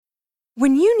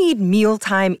When you need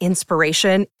mealtime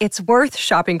inspiration, it's worth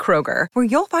shopping Kroger, where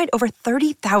you'll find over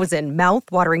 30,000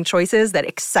 mouth-watering choices that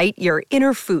excite your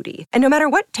inner foodie. And no matter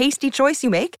what tasty choice you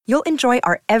make, you'll enjoy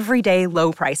our everyday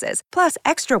low prices, plus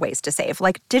extra ways to save,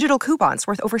 like digital coupons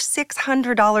worth over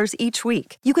 $600 each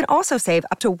week. You can also save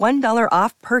up to $1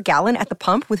 off per gallon at the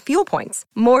pump with fuel points.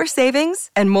 More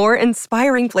savings and more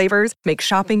inspiring flavors make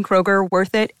shopping Kroger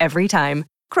worth it every time.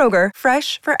 Kroger,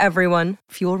 fresh for everyone.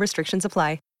 Fuel restrictions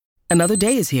apply. Another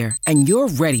day is here, and you're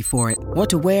ready for it. What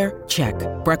to wear? Check.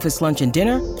 Breakfast, lunch, and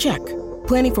dinner? Check.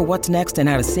 Planning for what's next and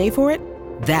how to save for it?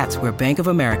 That's where Bank of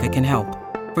America can help.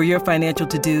 For your financial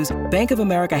to-dos, Bank of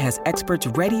America has experts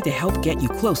ready to help get you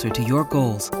closer to your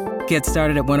goals. Get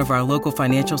started at one of our local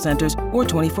financial centers or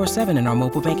 24/7 in our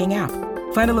mobile banking app.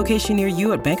 Find a location near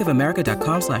you at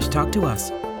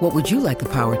bankofamerica.com/talktous. What would you like the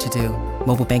power to do?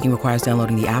 Mobile banking requires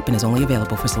downloading the app and is only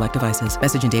available for select devices.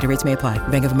 Message and data rates may apply.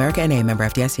 Bank of America N.A., member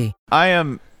FDIC. I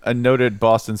am a noted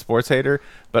Boston sports hater,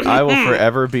 but I will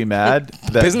forever be mad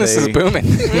that business is booming.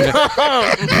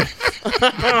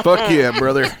 Fuck yeah,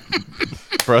 brother.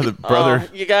 Brother.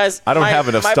 You guys, I don't have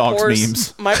enough Stonks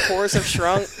memes. My pores have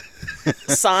shrunk.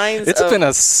 It's been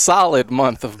a solid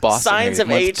month of Boston. Signs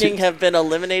of aging have been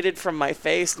eliminated from my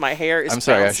face. My hair is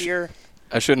bouncier.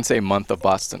 I shouldn't say month of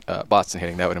Boston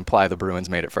hitting. That would imply the Bruins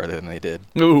made it further than they did.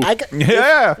 Ooh. If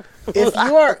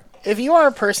you are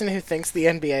a person who thinks the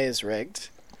NBA is rigged,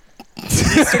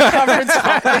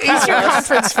 the Eastern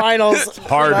Conference Finals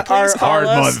hard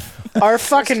month. Are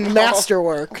fucking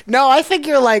masterwork. No, I think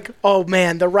you're like, oh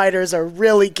man, the writers are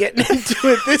really getting into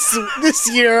it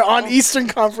this year on Eastern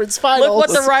Conference Finals. Look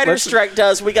what the writers' strike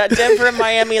does. We got Denver and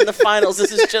Miami in the finals.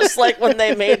 This is just like when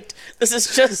they made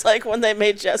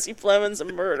Jesse Plemons a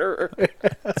murderer.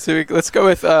 So let's go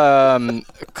with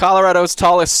Colorado's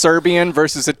tallest Serbian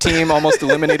versus a team almost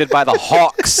eliminated by the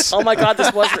Hawks. Oh my God,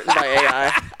 this was written by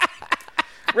AI.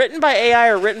 Written by AI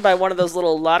or written by one of those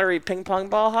little lottery ping pong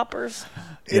ball hoppers?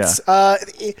 It's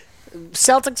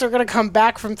Celtics are going to come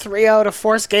back from 3-0 to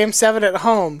force Game 7 at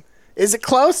home. Is it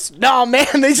close? No,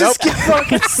 man, they just get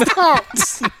fucking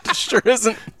stomped. Sure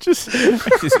isn't.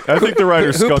 I think the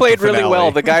writers who played really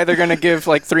well. The guy they're going to give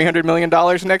like $300 million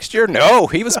next year? No,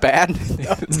 he was bad.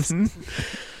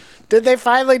 Did they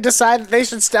finally decide that they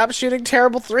should stop shooting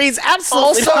terrible threes?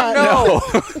 Absolutely not. No.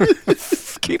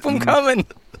 Keep them coming.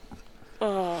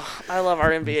 Oh, I love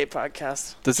our NBA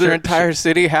podcast. Does their entire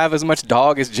city have as much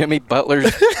dog as Jimmy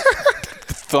Butler's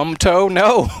thumb toe?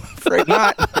 No, afraid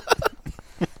not.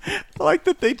 I like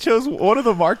that they chose one of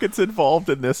the markets involved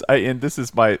in this. And this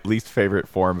is my least favorite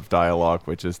form of dialogue,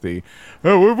 which is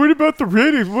what about the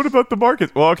ratings? What about the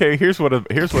markets? Well, okay, here's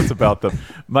what's about them.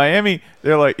 Miami,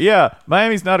 they're like, yeah,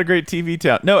 Miami's not a great TV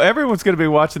town. No, everyone's going to be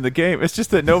watching the game. It's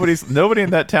just that nobody in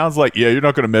that town's like, yeah, you're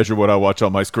not going to measure what I watch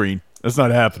on my screen. That's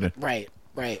not happening. Right.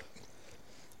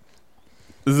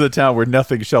 This is a town where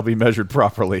nothing shall be measured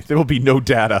properly. There will be no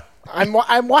data.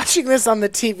 I'm watching this on the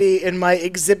TV in my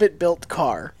exhibit-built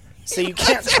car, so you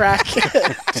can't track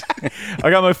it. I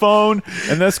got my phone,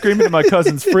 and that's screaming at my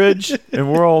cousin's fridge,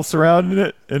 and we're all surrounding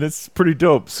it, and it's pretty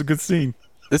dope. It's a good scene.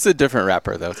 This is a different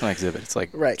rapper, though. It's not Exhibit. It's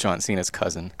like John Cena's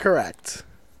cousin. Correct.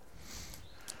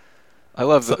 I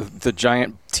love the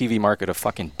giant TV market of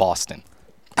fucking Boston.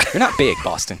 You're not big,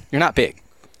 Boston. You're not big.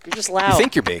 You're just loud. You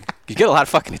think you're big. You get a lot of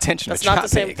fucking attention, That's but you're not not the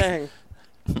same big. thing.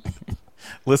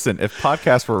 Listen, if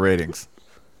podcasts were ratings.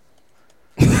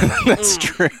 That's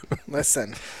true.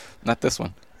 Listen. Not this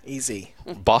one. Easy.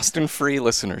 Boston free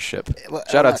listenership.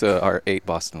 Shout out to our 8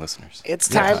 Boston listeners. It's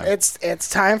time. Yeah. It's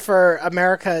time for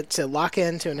America to lock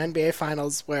into an NBA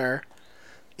Finals where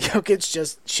Jokic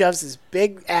just shoves his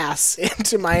big ass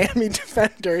into Miami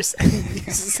defenders and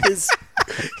uses his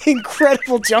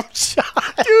incredible jump shot.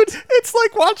 Dude, it's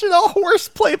like watching a horse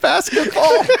play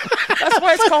basketball. That's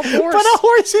why it's called horse. But a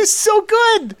horse is so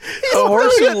good. A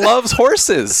horse who loves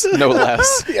horses, no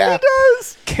less. Yeah. He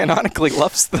does. Canonically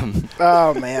loves them.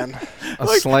 Oh, man. A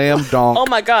slam dunk. Oh,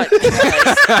 my God.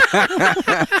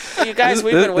 You guys,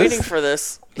 we've been waiting for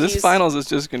this. This finals is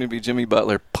just going to be Jimmy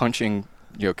Butler punching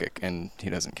Jokic, and he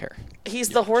doesn't care. He's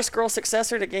the horse girl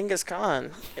successor to Genghis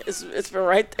Khan. It's been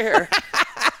right there.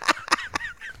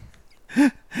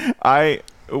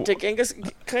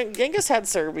 Genghis had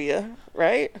Serbia,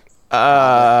 right?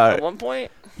 At one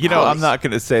point. I'm not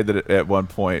going to say that at one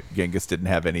point Genghis didn't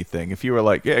have anything. If you were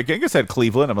like, yeah, Genghis had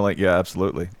Cleveland, I'm like, yeah,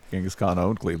 absolutely. Genghis Khan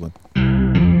owned Cleveland.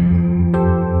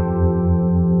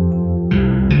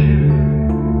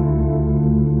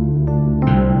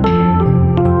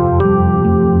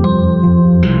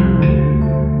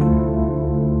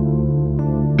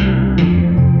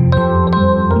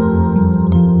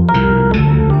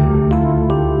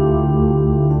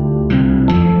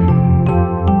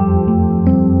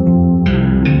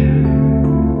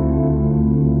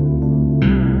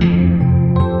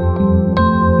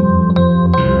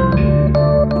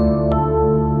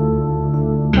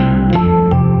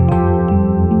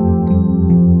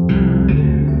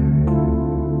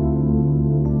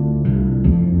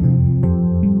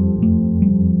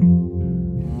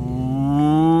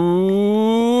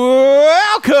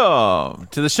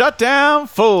 to the Shutdown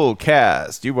Full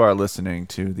Cast. You are listening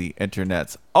to the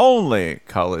internet's only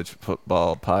college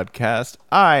football podcast.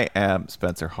 I am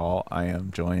Spencer Hall. I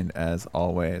am joined, as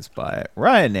always, by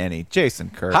Ryan Nanny, Jason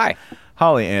Kirk, Hi.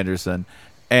 Holly Anderson,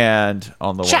 and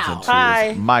on the ones and twos,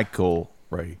 Hi. Michael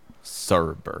Ray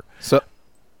Serber. So,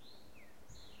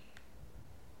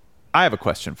 I have a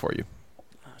question for you.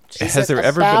 Is Has it there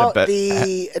ever been a about bet?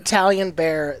 the Italian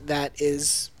bear that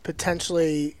is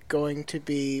potentially going to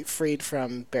be freed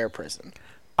from bear prison?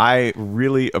 I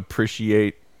really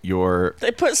appreciate your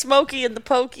They put Smokey in the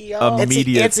pokey, y'all.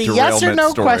 Immediate It's a yes or derailment no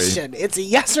story. question. It's a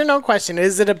yes or no question.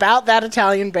 Is it about that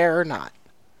Italian bear or not?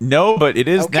 No, but it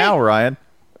is Okay. now, Ryan.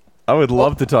 I would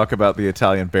love to talk about the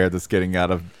Italian bear that's getting out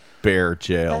of bear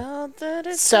jail.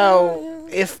 So,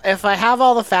 if I have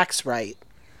all the facts right,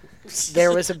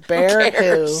 there was a bear who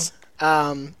cares?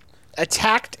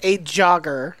 attacked a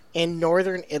jogger in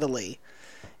northern Italy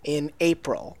in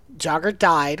April. Jogger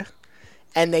died,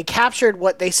 and they captured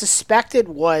what they suspected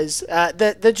was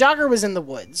the jogger was in the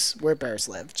woods where bears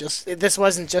live. This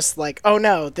wasn't just like, oh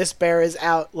no, this bear is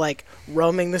out like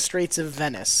roaming the streets of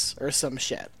Venice or some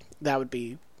shit. That would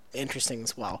be interesting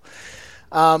as well.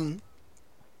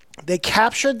 They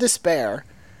captured this bear,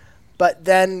 but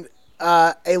then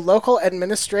a local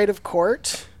administrative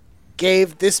court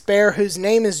gave this bear, whose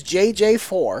name is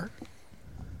JJ4,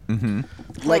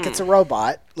 like it's a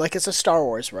robot, like it's a Star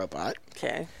Wars robot,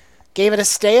 Okay. gave it a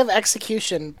stay of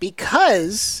execution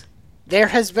because there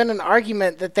has been an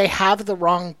argument that they have the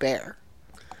wrong bear.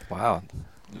 Wow.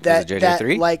 That, Was it that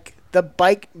JJ3? like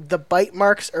the bite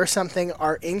marks or something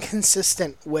are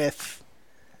inconsistent with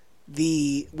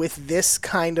this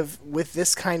kind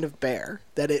of bear.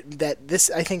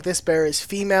 I think this bear is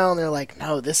female, and they're like,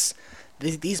 no, these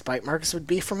bite marks would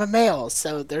be from a male.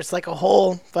 So there's like a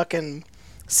whole fucking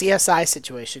CSI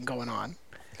situation going on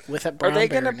with a brown Are they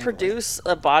bear going in to Italy. produce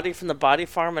a body from the body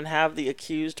farm and have the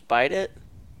accused bite it?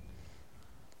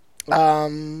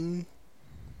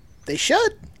 They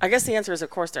should. I guess the answer is,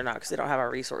 of course, they're not, because they don't have our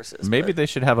resources. Maybe but- they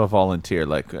should have a volunteer,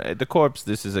 like the corpse.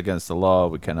 This is against the law.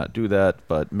 We cannot do that.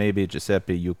 But maybe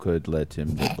Giuseppe, you could let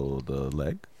him nibble the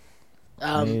leg.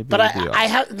 Maybe But I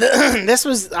have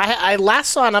I last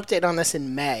saw an update on this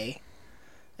in May,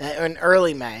 in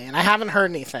early May, and I haven't heard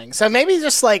anything. So maybe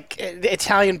just like the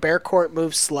Italian bear court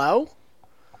moves slow,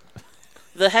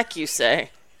 The heck you say?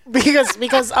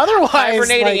 because otherwise,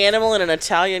 Hibernating like, animal in an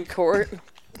Italian court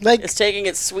like, is taking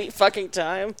its sweet fucking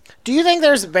time. do you think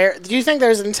there's a bear? Do you think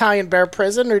there's an Italian bear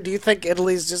prison, or do you think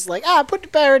Italy's just like put the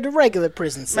bear in the regular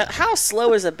prison cell? Man, how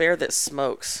slow is a bear that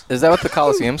smokes? Is that what the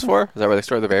Coliseum's for? Is that where they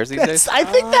store the bears these days? I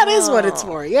think that is what it's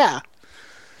for. Yeah,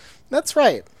 that's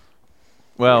right.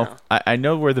 Well, I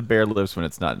know where the bear lives when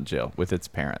it's not in jail with its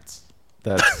parents.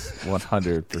 That's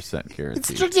 100% It's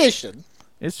guaranteed. tradition.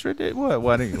 It's tradition. What?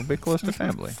 Why don't you be close to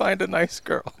family? Find a nice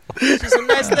girl. She's a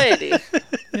nice lady.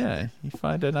 Yeah, you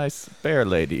find a nice bear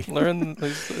lady. Learn.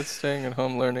 It's staying at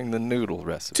home, learning the noodle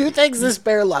recipe. Two things this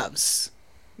bear loves: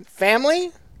 family,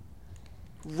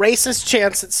 racist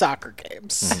chants at soccer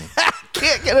games.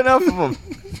 Can't get enough of them.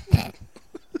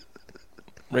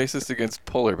 Racist against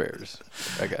polar bears,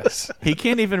 I guess. He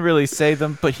can't even really say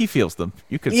them, but he feels them.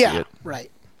 You could see Yeah, it.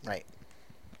 right.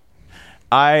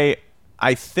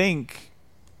 I think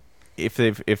if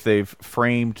they've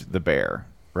framed the bear,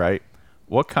 right?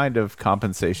 What kind of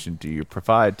compensation do you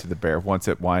provide to the bear once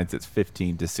it winds its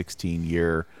 15 to 16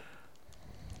 year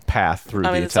path through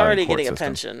I mean, the it's Italian already court getting system? a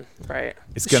pension, right?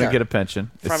 It's going to Sure. get a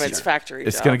pension From its factory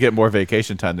It's job. going to get more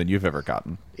vacation time than you've ever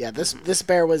gotten. Yeah, this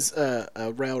bear was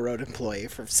a railroad employee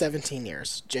for 17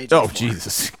 years. JJ. Oh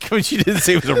Jesus! You didn't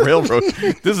say it was a railroad.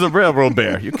 This is a railroad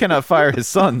bear. You cannot fire his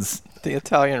sons. The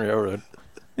Italian railroad.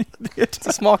 It's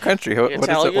a small country. What is it?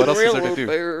 Italian What else is there to railroad do?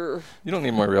 bear. You don't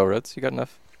need more railroads. You got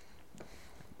enough.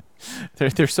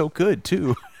 They're so good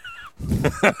too.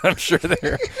 I'm sure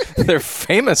they're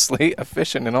famously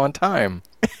efficient and on time.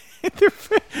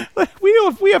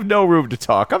 We have no room to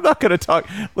talk. I'm not going to talk.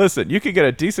 Listen, you can get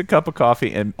a decent cup of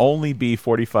coffee and only be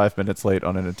 45 minutes late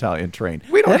on an Italian train.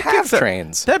 We don't That have gets our-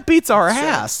 trains. That beats our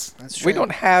ass. That's true. We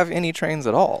don't have any trains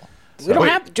at all. We don't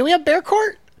have. Do we have bear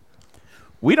court?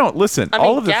 We don't listen. I all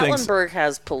mean, of the things. Gatlinburg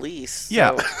has police. So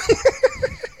Yeah.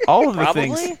 All of the Probably?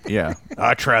 things. Yeah.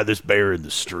 I tried this bear in the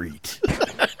street.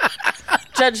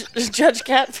 Judge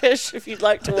Catfish, if you'd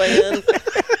like to weigh in,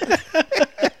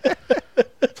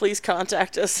 please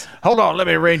contact us. Hold on, let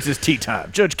me arrange this tea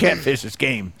time. Judge Catfish's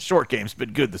short game's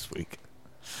been good this week.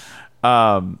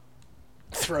 Throw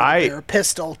the I- bear a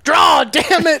pistol. Draw,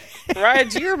 damn it! Ryan,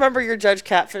 do you remember your Judge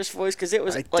Catfish voice? Because it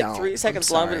was I like don't. 3 I'm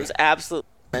seconds long, but sorry. it was absolutely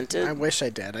I demented. wish I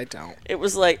did. I don't. It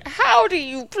was like, how do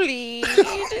you plead?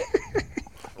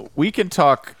 we can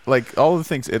talk like all the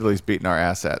things Italy's beating our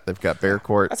ass at. They've got Bear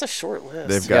Court. That's a short list.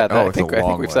 They've got I it's think a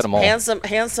long we've list. said them all.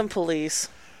 Handsome police.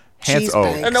 Cheese oh,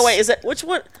 banks. Oh, no, wait. Is it which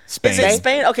one? Spain. Is it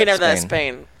Spain? Okay, no, that's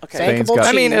Spain. Spain. Okay. Spain's Bankable got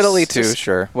I mean, cheese. Italy too.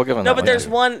 Sure, we'll give them. No, that but one. there's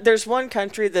one. There's one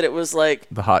country that it was like,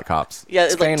 the hot cops. yeah,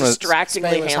 it's Spain like was- distractingly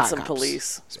Spain was hot handsome cops.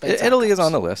 police. Spain's hot Italy is cops.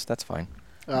 on the list. That's fine.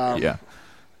 Yeah.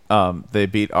 They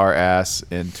beat our ass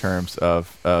in terms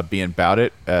of being about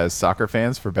it as soccer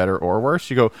fans, for better or worse.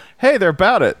 You go, hey, they're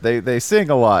about it. They sing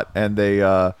a lot, and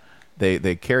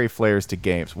they carry flares to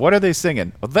games. What are they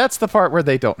singing? Well, that's the part where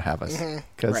they don't have us,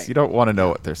 because Right. you don't want to know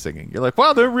what they're singing. You're like,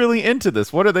 wow, they're really into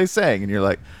this. What are they saying? And you're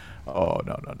like, oh,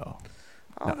 no.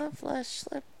 All the flesh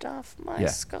slipped off my Yeah.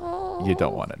 skull. You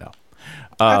don't want to know.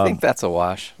 I think that's a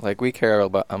wash. Like we care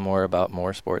more about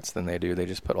more sports than they do. They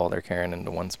just put all their caring into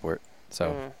one sport.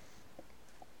 So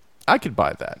I could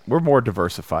buy that. We're more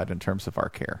diversified in terms of our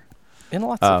care. in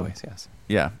lots of ways, yes.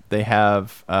 Yeah, they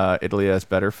have Italy has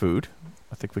better food.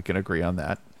 I think we can agree on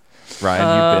that.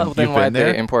 Ryan, you've Then been why'd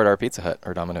there. they import our Pizza Hut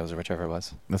or Domino's or whichever it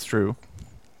was? That's true.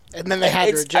 And then they had to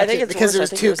It's- I reject think it it's because worse. it I was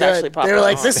think too it was actually good. They were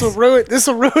like, Popeyes. this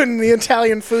will ruin the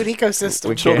Italian food ecosystem.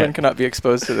 We Children can't. cannot be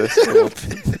exposed to this.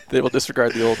 They will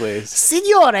disregard the old ways.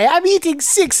 Signore, I'm eating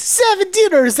 6-7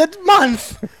 dinners a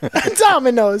month at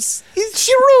Domino's.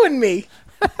 She ruined me.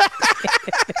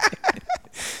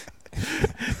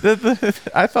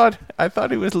 I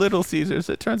thought he was Little Caesars.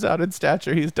 It turns out in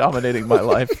stature he's dominating my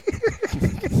life.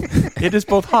 It is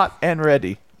both hot and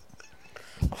ready.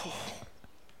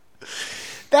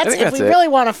 That's think if that's we it. really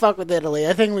want to fuck with Italy.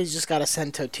 I think we just got to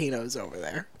send Totino's over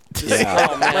there.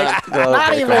 Oh man.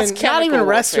 Not even chemical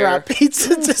restaurant warfare.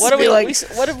 pizza. Just What have be like,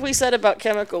 what have we said about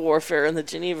chemical warfare in the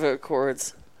Geneva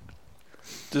Accords?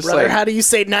 Just brother, like how do you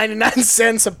say 99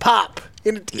 cents a pop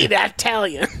in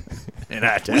Italian?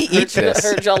 we eat this.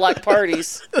 Heard y'all like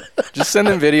parties. Just send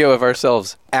them video of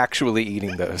ourselves actually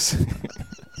eating those.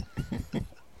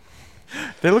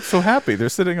 They look so happy. They're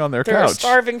sitting on their There are couch.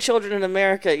 starving children in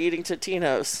America eating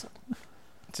Totino's.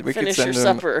 So we Finish could your send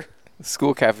them supper.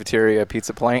 school cafeteria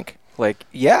pizza plank. Like,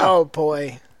 yeah, Oh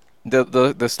boy, the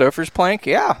Stouffer's plank.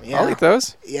 Yeah, Yeah. I'll eat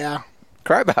those. yeah.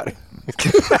 Cry about it.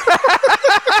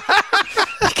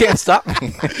 You can't stop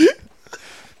me.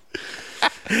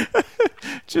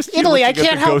 Just you Italy, I looking at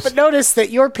can't the help ghost- but notice that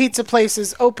your pizza place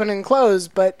is open and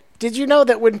closed, but did you know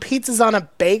that when pizza's on a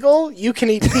bagel, you can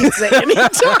eat pizza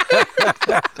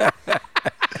anytime?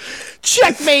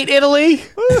 Checkmate, Italy.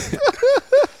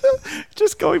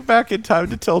 Just going back in time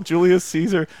to tell Julius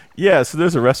Caesar, yeah, so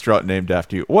there's a restaurant named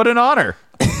after you. What an honor.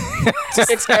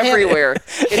 It's everywhere.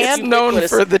 It's known ubiquitous.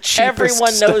 for the cheapest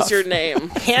Everyone knows stuff. your name.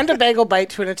 Hand a bagel bite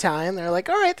to an Italian. They're like,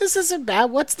 all right, this isn't bad.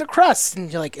 What's the crust?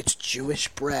 And you're like, it's Jewish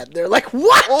bread. They're like,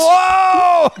 what?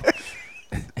 Whoa!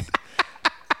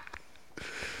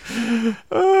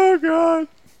 Oh, God.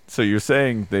 So you're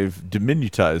saying they've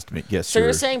diminutized me? Yes, So sure.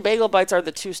 you're saying bagel bites are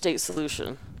the two-state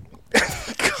solution?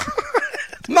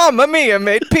 Mamma Mia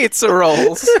made pizza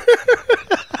rolls.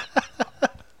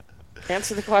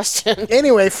 Answer the question.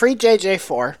 Anyway, free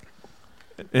JJ4.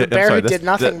 The bear who did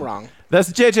nothing wrong. That's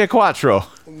JJ Quattro.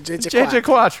 JJ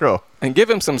Quattro. And give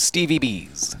him some Stevie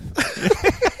B's.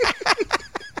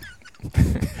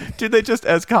 Dude, they just,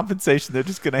 as compensation, they're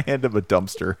just going to hand him a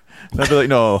dumpster. And they'll be like,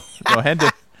 no, hand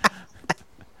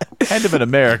him an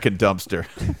American dumpster.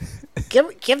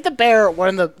 Give the bear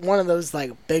one of those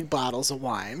like big bottles of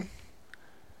wine.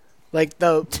 Like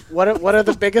the what are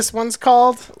the biggest ones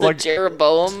called? The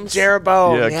Jeroboams.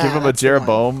 Jeroboam. Yeah, give him a that's the one.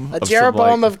 Jeroboam. A of some,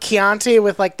 Jeroboam like- of Chianti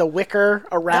with like the wicker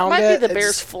That around might it. be the It's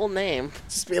bear's full name.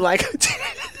 Just be like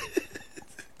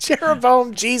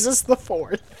Jeroboam Jesus the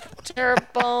Fourth.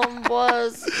 Jeroboam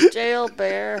was jail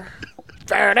bear.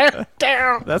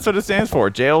 Down. That's what it stands for.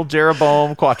 Jail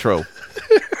Jeroboam Quattro.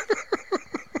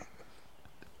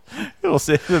 It'll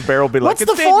say the bear will be like, What's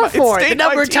the four for? The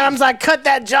number of times I cut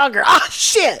that jogger. Ah,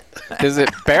 shit. Is it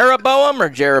Baraboam or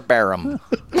Jeroboam?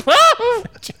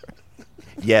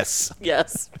 Yes.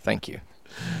 Yes. Thank you.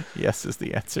 Yes is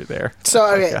the answer there. So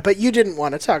okay, but you didn't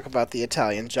want to talk about the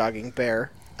Italian jogging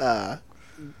bear.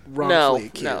 Wrongfully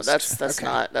accused. No, that's Okay.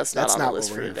 not on the what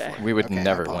list we're for here today. We would Okay, I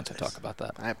never want to apologize. talk about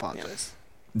that. I apologize.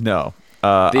 No.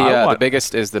 The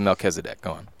biggest is the Melchizedek.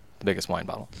 Go on. The biggest wine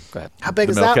bottle. Go ahead. How big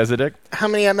The is that? Melchizedek? How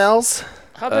many mLs?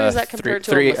 How big is that compared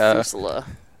three, to a Methuselah?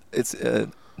 It's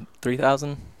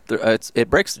 3,000. It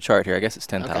breaks the chart here. I guess it's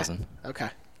 10,000. Okay.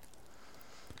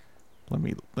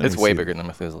 It's way bigger than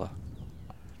Methuselah.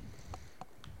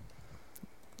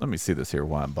 Let me see this here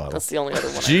wine bottle. That's the only other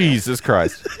one. Jesus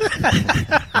Christ.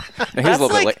 No, he's a little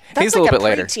bit late. He's a little bit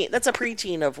later. That's a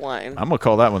preteen of wine. I'm going to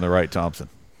call that one the right Thompson.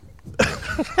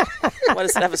 What,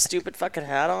 does it have a stupid fucking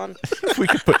hat on? We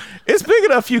could put It's big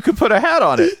enough you could put a hat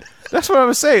on it. That's what I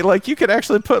was saying. Like, you could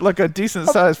actually put like a decent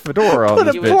sized fedora on Put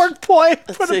a this bitch. pork pie.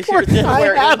 Put So a you're pork pie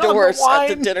dinnerware hat on the indoors at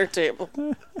the wine. dinner table.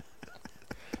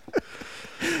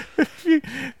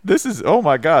 This is, oh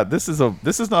my God, this is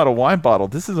not a wine bottle.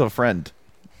 This is a friend.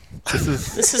 This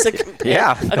is A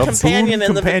boon companion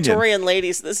in the companion. Victorian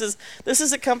ladies. This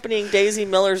is accompanying Daisy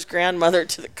Miller's grandmother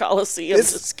to the Colosseum to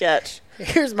sketch.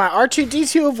 Here's my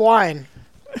R2D2 of wine.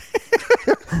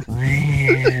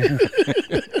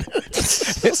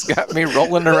 It's got me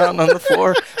rolling around on the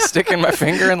floor, sticking my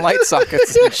finger in light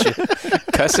sockets and shit,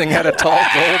 cussing at a tall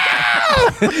gold.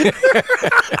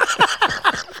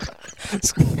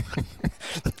 It's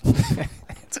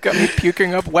got me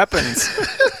puking up weapons.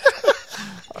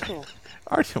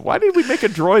 Why did we make a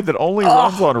droid that only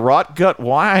runs on rot gut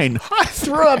wine? I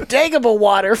threw up Dagobah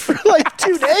water for like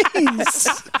 2 days.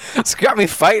 It's got me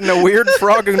fighting a weird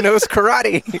frog who knows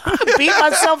karate. Beat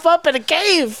myself up in a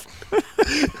cave.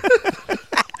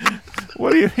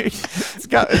 What do you mean? It's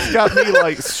got me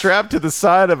like strapped to the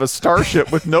side of a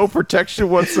starship with no protection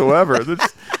whatsoever. You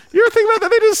ever think about that?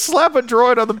 They just slap a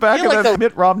droid on the back of that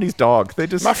Mitt Romney's dog. They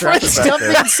just My strap friend it back stuffed me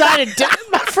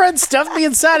there.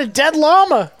 inside a dead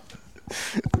llama.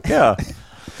 Yeah.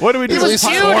 What do we do? It was least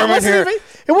it's June. warm in here.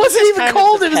 It wasn't even kind of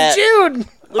cold. the It was pet. June.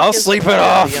 Luke I'll is the sleep it pet of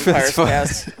off. The Empire's It's fine.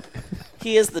 Cast.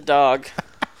 He is the dog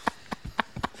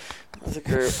of the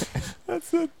group.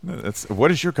 That's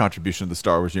what is your contribution to the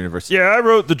Star Wars universe? Yeah, I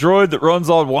wrote the droid that runs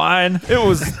on wine. It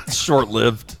was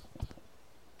short-lived,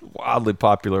 wildly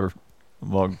popular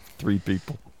among 3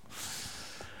 people.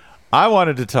 I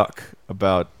wanted to talk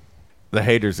about the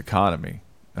haters' economy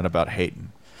and about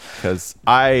hating, because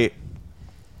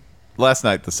last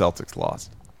night the Celtics lost,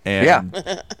 and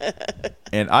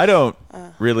and I don't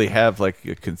really have like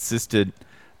a consistent.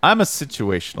 I'm a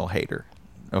situational hater,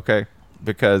 okay?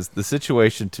 Because the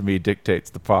situation to me dictates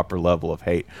the proper level of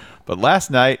hate. But last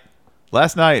night,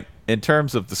 in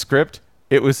terms of the script,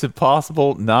 it was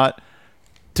impossible not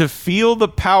to feel the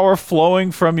power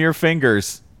flowing from your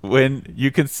fingers when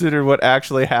you consider what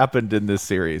actually happened in this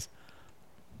series.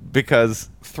 Because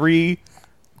 3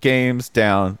 games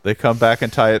down, they come back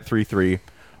and tie it 3-3.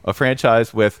 A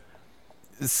franchise with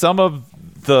some of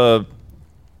the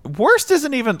worst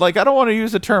isn't even, like, I don't want to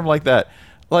use a term like that.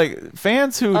 Like,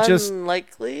 fans who just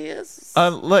Unlikely is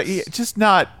just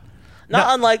not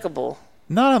unlikable.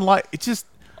 not unlike, it's just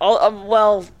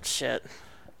Well, shit.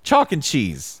 chalk and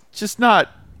cheese. Just not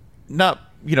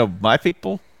my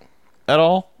people at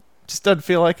all. Just doesn't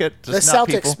feel like it. The Just not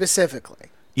Celtics people. specifically.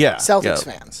 Yeah, Celtics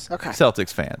yeah. fans. Okay.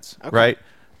 Celtics fans, right?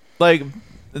 Like,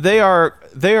 they are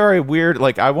a weird,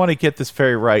 like, I want to get this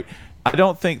very right. I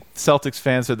don't think Celtics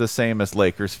fans are the same as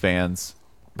Lakers fans,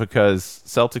 because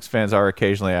Celtics fans are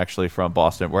occasionally actually from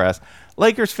Boston, whereas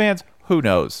Lakers fans, who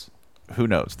knows?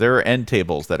 There are end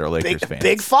tables that are Lakers fans.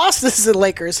 Big Foss is a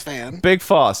Lakers fan. Big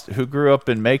Fost, who grew up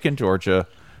in Macon, Georgia,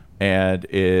 and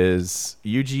is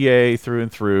UGA through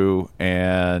and through,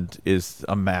 and is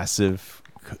a massive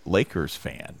Lakers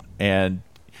fan. And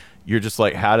you're just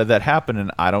like, how did that happen?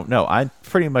 And I don't know. I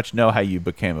pretty much know how you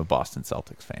became a Boston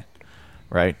Celtics fan,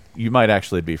 right? You might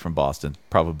actually be from Boston.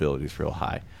 Probability is real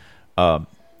high.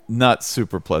 Not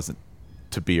super pleasant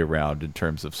to be around in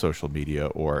terms of social media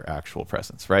or actual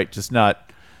presence, right? Just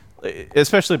not,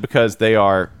 especially because they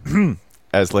are,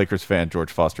 as Lakers fan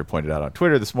George Foster pointed out on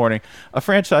Twitter this morning, a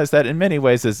franchise that in many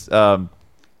ways is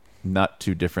not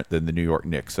too different than the New York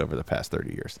Knicks over the past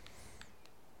 30 years.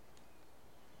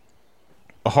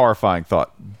 A horrifying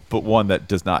thought, but one that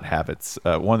does not have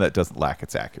one that doesn't lack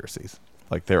its accuracies.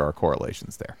 Like, there are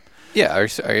correlations there. Yeah,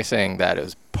 are you saying that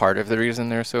is part of the reason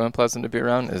they're so unpleasant to be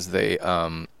around? Is they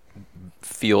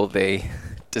feel they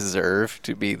deserve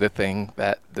to be the thing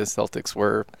that the Celtics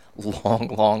were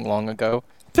long ago?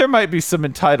 There might be some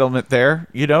entitlement there,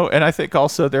 and I think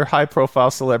also their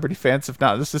high-profile celebrity fans have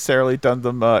not necessarily done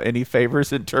them any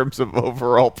favors in terms of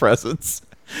overall presence,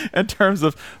 in terms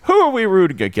of who are we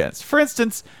rooting against. For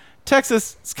instance,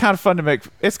 Texas, it's kind of fun to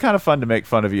make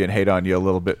fun of you and hate on you a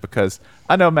little bit, because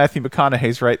I know Matthew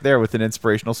McConaughey's right there with an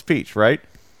inspirational speech, right?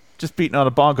 Just beating on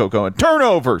a bongo going,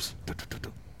 turnovers,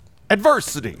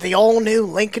 adversity. The all-new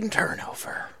Lincoln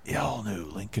turnover. The all-new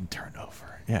Lincoln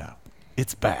turnover. Yeah,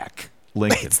 it's back.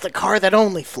 Lincoln. It's the car that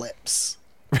only flips.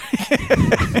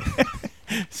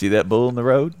 See that bull in the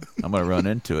road? I'm going to run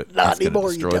into it. Not It's going to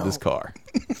anymore, you destroy this don't. car.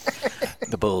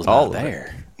 The Bulls All not of it.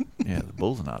 there. Yeah, the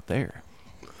bull's not there.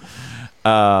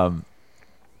 But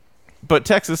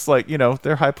Texas,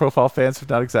 their high-profile fans have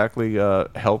not exactly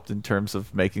helped in terms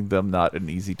of making them not an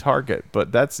easy target.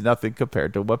 But that's nothing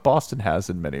compared to what Boston has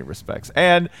in many respects.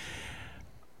 And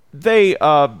they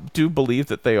do believe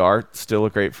that they are still a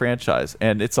great franchise,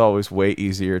 and it's always way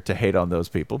easier to hate on those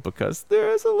people because there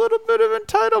is a little bit of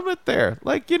entitlement there.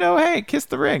 Like, hey, kiss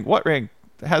the ring. What ring?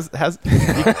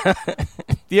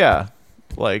 Yeah,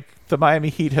 like the Miami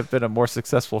Heat have been a more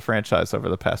successful franchise over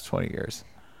the past 20 years,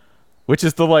 which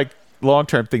is the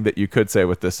long-term thing that you could say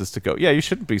with this is to go, yeah, you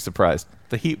shouldn't be surprised.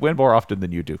 The Heat win more often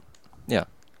than you do. Yeah.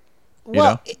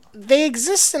 Well, they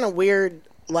exist in a weird,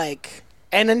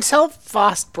 and until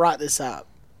Fost brought this up,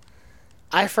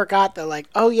 I forgot that,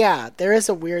 oh yeah, there is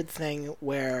a weird thing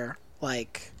where,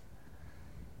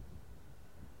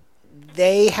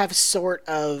 they have sort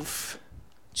of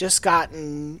just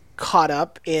gotten caught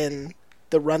up in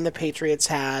the run the Patriots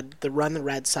had, the run the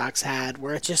Red Sox had,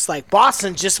 where it's just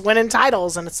Boston just winning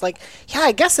titles, and it's yeah,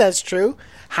 I guess that's true.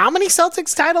 How many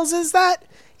Celtics titles is that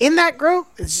in that group?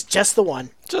 It's just the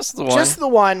one. Just the one. Just the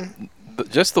one.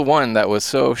 Just the one that was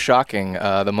so shocking.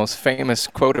 The most famous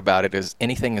quote about it is,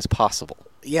 anything is possible.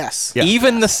 Yes. Yeah.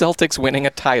 Even the Celtics winning a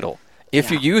title, if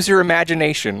Yeah. you use your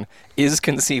imagination, is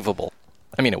conceivable.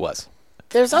 I mean, it was.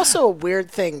 There's also a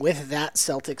weird thing with that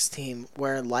Celtics team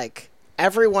where,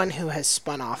 everyone who has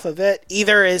spun off of it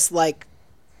either is,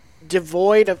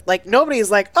 devoid of,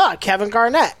 nobody's Kevin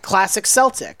Garnett, classic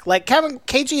Celtic.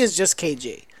 KG is just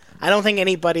KG. I don't think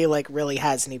anybody, really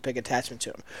has any big attachment to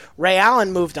him. Ray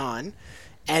Allen moved on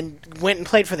and went and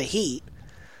played for the Heat.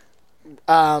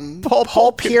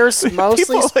 Paul Pierce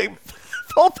mostly...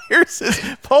 Paul Pierce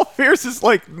is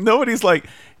nobody's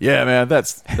yeah, man,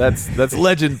 that's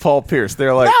legend Paul Pierce.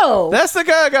 They're No. That's the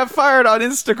guy who got fired on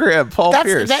Instagram, Paul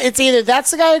Pierce. It's either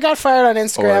that's the guy who got fired on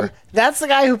Instagram, that's the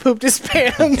guy who pooped his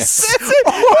pants,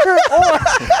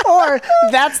 or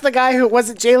that's the guy who, was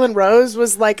it Jalen Rose,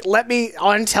 was let me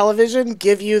on television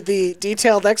give you the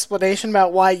detailed explanation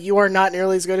about why you are not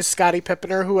nearly as good as Scottie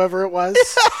Pippen or whoever it was.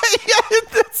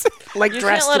 You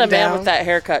dressed can't let him a man down. with that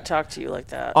haircut talk to you like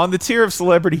that. On the tier of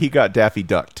celebrity, he got Daffy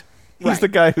Ducked. He's Right, the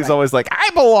guy who's right. always I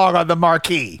belong on the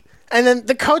marquee. And then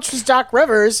the coach was Doc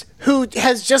Rivers, who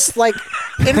has just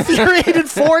infuriated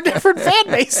 4 different fan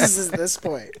bases at this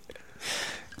point.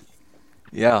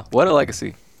 Yeah, what a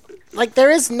legacy.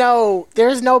 There's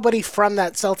nobody from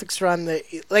that Celtics run that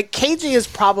KG is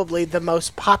probably the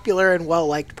most popular and well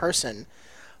liked person,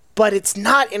 but it's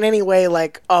not in any way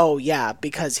oh yeah,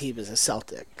 because he was a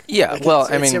Celtic. Yeah,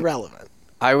 it's irrelevant.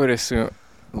 I would assume,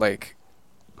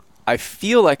 I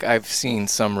feel like I've seen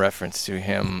some reference to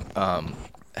him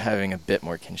having a bit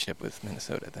more kinship with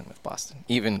Minnesota than with Boston,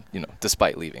 even,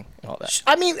 despite leaving and all that.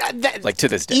 I mean, To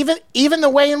this day. even the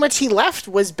way in which he left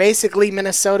was basically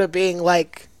Minnesota being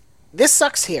this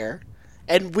sucks here,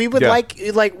 and we would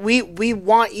we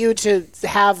want you to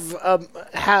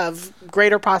have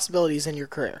greater possibilities in your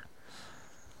career.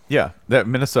 Yeah, that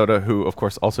Minnesota, who of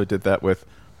course also did that with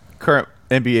current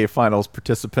NBA Finals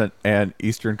participant and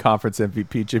Eastern Conference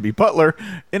MVP Jimmy Butler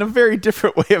in a very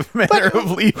different way of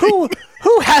leaving.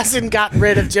 Who hasn't gotten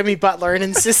rid of Jimmy Butler and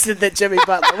insisted that Jimmy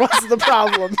Butler was the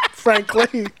problem,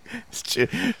 frankly?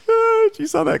 You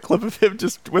saw that clip of him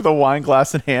just with a wine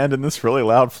glass in hand and this really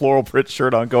loud floral print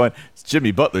shirt on going, it's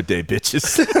Jimmy Butler Day,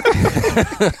 bitches.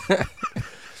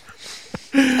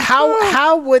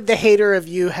 How would the hater of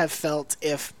you have felt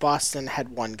if Boston had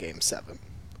won Game 7?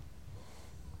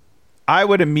 I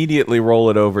would immediately roll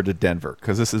it over to Denver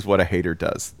because this is what a hater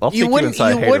does. Would you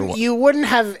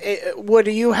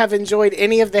have enjoyed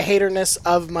any of the haterness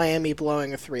of Miami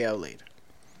blowing a 3-0 lead?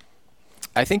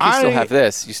 I think you still have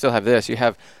this. You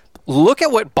have, look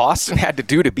at what Boston had to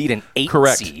do to beat an 8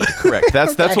 seed. Correct.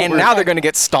 That's what and now they're going to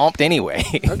get stomped anyway.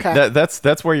 Okay.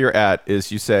 That's where you're at,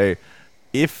 is you say,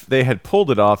 if they had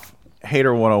pulled it off,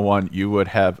 Hater 101, you would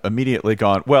have immediately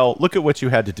gone, well, look at what you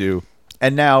had to do.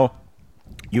 And now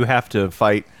you have to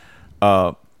fight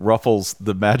Ruffles,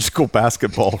 the magical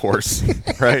basketball horse,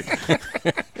 right?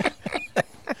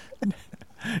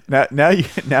 Now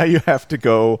you have to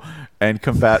go and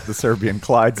combat the Serbian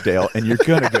Clydesdale, and you're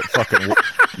gonna get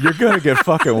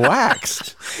fucking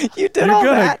waxed. You did all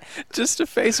that just to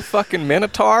face a fucking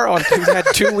Minotaur who's had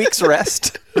 2 weeks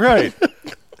rest. Right.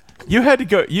 You had to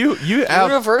go.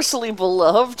 Universally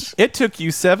beloved. It took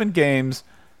you 7 games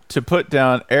to put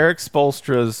down Eric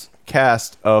Spoelstra's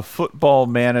cast of Football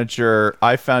Manager,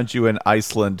 I Found You in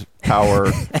Iceland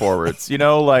power forwards.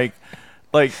 Like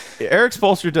Eric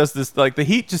Spoelstra does this. The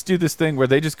Heat just do this thing where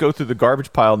they just go through the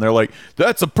garbage pile and they're like,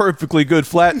 "That's a perfectly good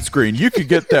flat screen. You could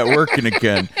get that working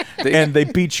again." And they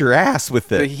beat your ass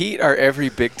with it. The Heat are every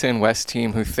Big Ten West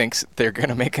team who thinks they're going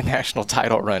to make a national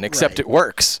title run, except it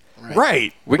works.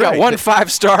 Right. We got 1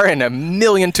 5-star and a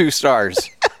million 2 stars.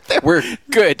 we're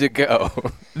good to go.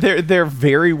 They're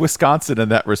very Wisconsin in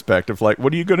that respect of like,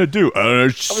 what are you gonna do? I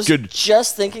was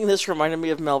just thinking this reminded me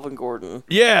of Melvin Gordon.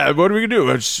 Yeah, what are we gonna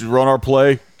do? Just run our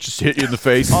play, just hit you in the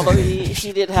face. Although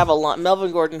he did have a line.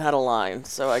 Melvin Gordon had a line,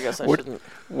 so I guess I shouldn't.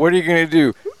 What are you gonna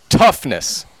do?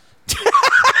 Toughness.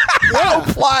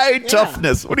 Apply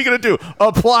toughness. What are you gonna do?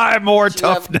 Apply more Do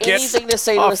you have toughness. anything to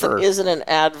say to us that isn't an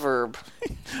adverb?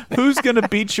 Who's gonna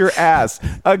beat your ass?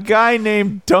 A guy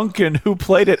named Duncan who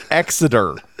played at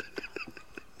Exeter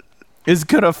is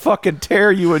gonna fucking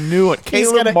tear you a new one.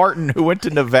 Caleb Martin who went to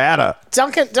Nevada.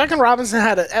 Duncan Robinson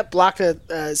had blocked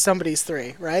somebody's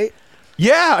three, right?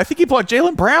 Yeah, I think he blocked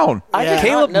Jalen Brown.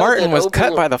 Caleb Martin was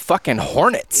cut by the fucking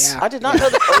Hornets. Yeah. I did not know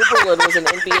that Oberlin was an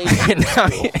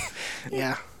NBA.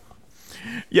 Yeah.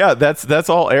 Yeah, that's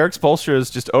all. Eric Spoelstra is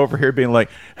just over here being like,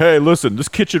 hey, listen, this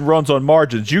kitchen runs on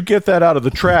margins. You get that out of the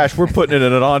trash. We're putting it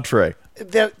in an entree.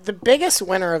 The biggest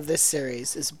winner of this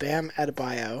series is Bam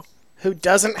Adebayo, who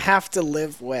doesn't have to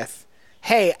live with,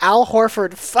 hey, Al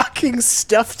Horford fucking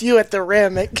stuffed you at the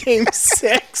rim at Game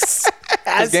 6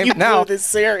 as you blew this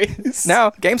series.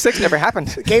 No, Game 6 never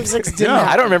happened. Game 6 didn't happen.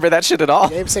 I don't remember that shit at all.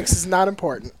 Game 6 is not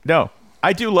important. No.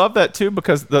 I do love that, too,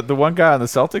 because the one guy on the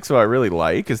Celtics who I really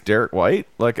like is Derek White.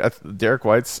 Like, Derek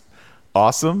White's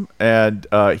awesome, and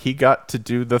he got to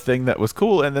do the thing that was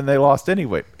cool, and then they lost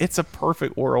anyway. It's a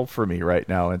perfect world for me right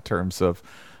now in terms of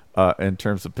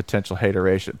potential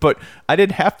hateration. But I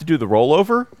didn't have to do the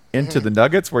rollover into the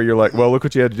Nuggets where you're like, well, look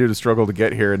what you had to do to struggle to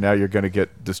get here, and now you're going to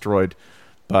get destroyed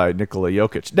by Nikola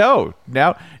Jokic. No,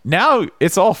 now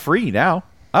it's all free now.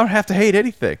 I don't have to hate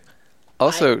anything.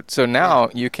 Also, so now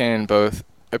you can both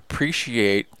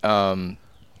appreciate the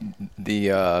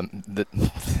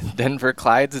Denver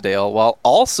Clydesdale while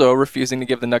also refusing to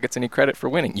give the Nuggets any credit for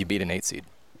winning. You beat an 8 seed.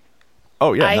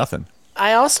 Oh, yeah, nothing.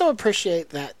 I also appreciate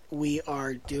that we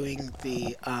are doing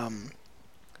the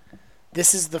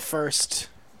this is the first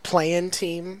play-in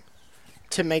team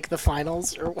to make the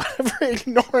finals or whatever,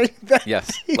 ignoring that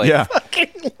Yes.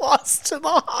 fucking lost to the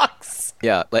Hawks.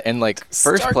 Yeah, and like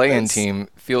first play-in team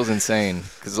feels insane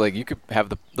because like you could have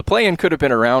the play-in could have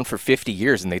been around for 50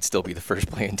 years and they'd still be the first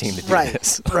play-in team to do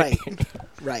this.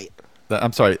 Right.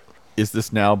 I'm sorry. Is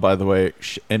this now, by the way,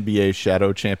 NBA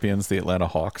shadow champions, the Atlanta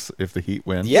Hawks, if the Heat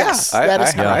win? Yes,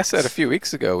 I said a few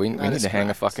weeks ago we need to hang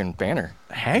a fucking banner.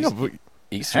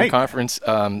 Eastern Conference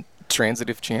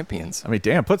transitive champions. I mean,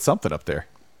 damn, put something up there.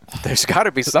 There's got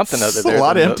to be something other there. A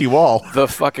lot of empty wall. The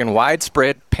fucking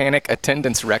widespread panic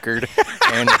attendance record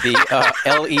and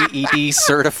the LEED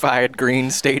certified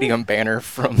green stadium banner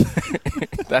from.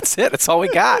 That's it. That's all we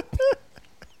got.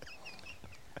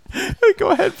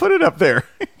 Go ahead, put it up there.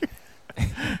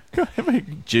 Go ahead,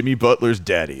 make Jimmy Butler's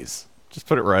daddies. Just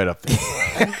put it right up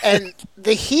there. and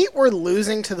the Heat were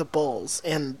losing to the Bulls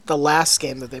in the last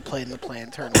game that they played in the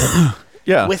play-in tournament.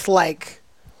 Yeah. With like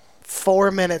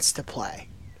 4 minutes to play.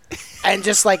 And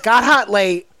just like got hot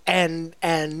late and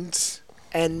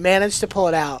managed to pull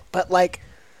it out. But like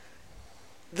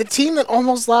the team that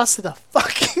almost lost to the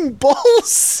fucking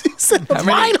Bulls is in the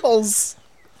finals.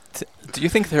 Do you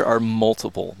think there are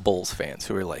multiple Bulls fans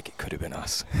who are like, it could have been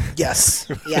us? Yes.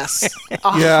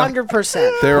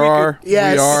 100%. There are.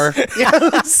 Yes. We are.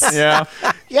 Yes. Yeah.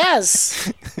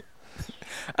 Yes.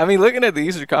 I mean, looking at the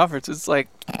Eastern Conference, it's like,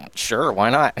 sure, why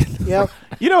not? Yep.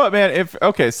 You know what, man?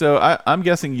 So I'm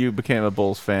guessing you became a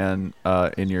Bulls fan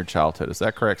in your childhood. Is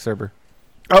that correct, Cerber?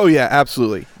 Oh, yeah,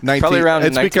 absolutely. Probably around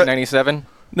 1997.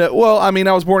 No, well, I mean,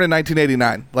 I was born in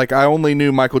 1989. Like, I only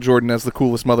knew Michael Jordan as the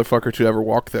coolest motherfucker to ever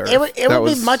walk there. It would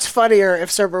be much funnier if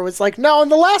Cerber was like, no, in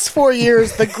the last 4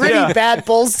 years, the gritty bad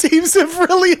Bulls teams have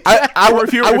really... Or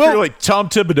if you're like Tom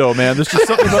Thibodeau, man, there's just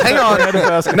something about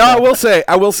that. No,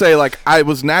 I will say, like, I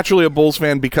was naturally a Bulls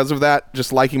fan because of that,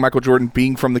 just liking Michael Jordan,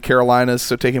 being from the Carolinas,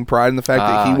 so taking pride in the fact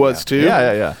that he was too.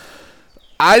 Yeah.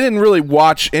 I didn't really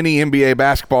watch any NBA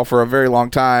basketball for a very long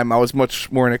time. I was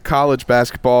much more into college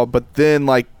basketball. But then,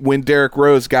 like, when Derrick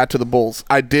Rose got to the Bulls,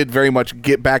 I did very much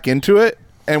get back into it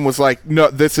and was like, no,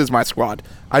 this is my squad.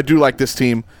 I do like this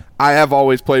team. I have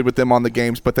always played with them on the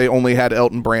games, but they only had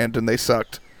Elton Brand, and they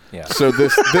sucked. Yeah. So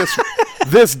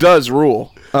this does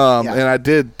rule. And I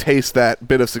did taste that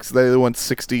bit of success. They won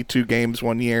 62 games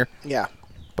one year. Yeah.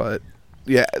 But,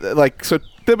 yeah, like, so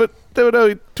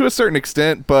Thibodeau to a certain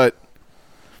extent, but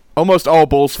almost all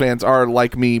Bulls fans are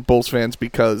like me, Bulls fans,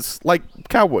 because like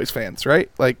Cowboys fans, right?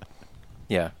 Like,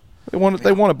 yeah, they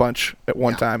won a bunch at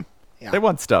one time. Yeah. They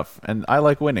won stuff, and I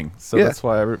like winning, so that's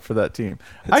why I root for that team.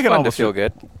 It's fun to feel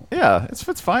good. Yeah, it's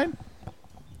fine.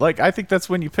 Like, I think that's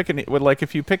when you pick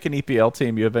if you pick an EPL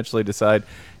team, you eventually decide,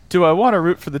 do I want to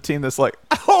root for the team that's like,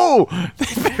 oh No,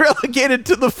 they've been relegated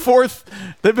to the fourth.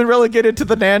 They've been relegated to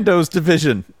the Nando's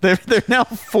division. They're now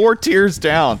 4 tiers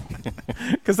down.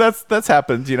 Because that's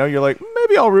happened. You know, you're like,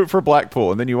 maybe I'll root for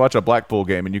Blackpool, and then you watch a Blackpool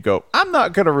game and you go, I'm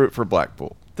not going to root for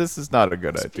Blackpool. This is not a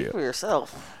good idea. For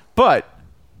yourself. But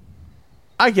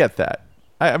I get that.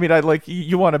 I mean, I like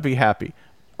you want to be happy.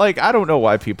 Like, I don't know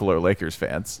why people are Lakers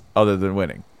fans other than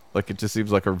winning. Like, it just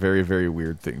seems like a very, very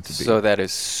weird thing to be. So that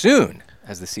as soon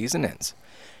as the season ends,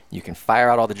 you can fire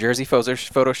out all the jersey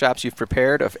photoshops you've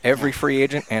prepared of every free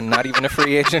agent and not even a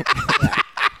free agent.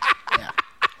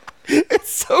 It's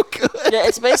so good. Yeah,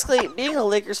 it's basically being a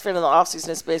Lakers fan in the offseason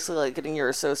is basically like getting your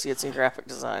associates in graphic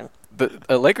design.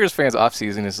 The Lakers fans'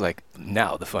 offseason is like,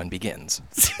 now the fun begins.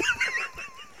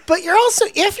 But you're also,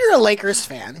 if you're a Lakers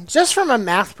fan, just from a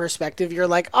math perspective, you're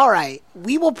like, all right,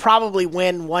 we will probably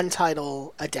win one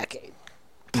title a decade.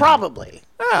 Probably.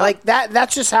 Like,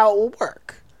 that's just how it will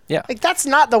work. Yeah. Like, that's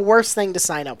not the worst thing to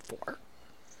sign up for.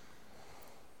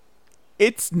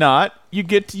 It's not. You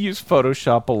get to use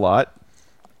Photoshop a lot.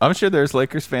 I'm sure there's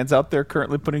Lakers fans out there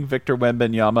currently putting Victor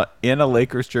Wembanyama in a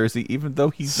Lakers jersey, even though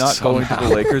he's not going to the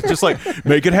Lakers. Just like,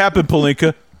 make it happen,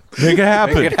 Pelinka. Make it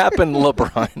happen. Make it happen,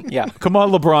 LeBron. Yeah. Come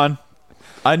on, LeBron.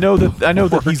 I know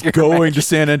that he's going to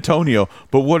San Antonio,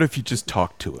 but what if you just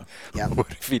talk to him? Yeah.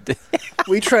 What if he did?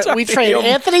 We trade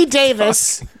Anthony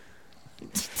Davis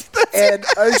and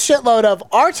a shitload of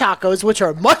our tacos, which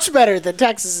are much better than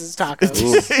Texas's tacos.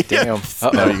 Ooh, damn.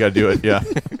 No, you got to do it. Yeah.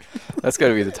 That's got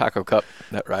to be the Taco Cup,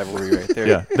 that rivalry right there.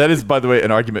 Yeah. That is, by the way,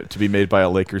 an argument to be made by a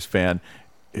Lakers fan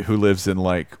who lives in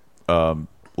like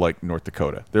North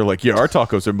Dakota. They're like, yeah, our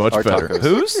tacos are much better. Tacos.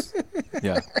 Whose?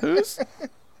 Yeah. Whose?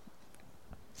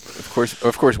 Of course,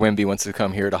 Wemby wants to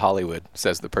come here to Hollywood,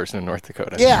 says the person in North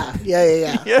Dakota. Yeah.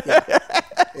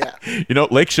 You know,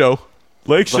 Lake Show.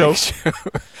 Like I think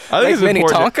Lake it's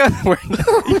important.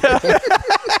 Minnetonka?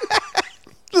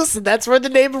 Listen, that's where the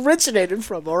name originated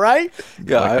from, all right?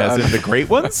 Yeah, Like, as in the great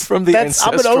ones? from the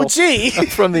I'm an OG.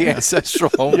 From the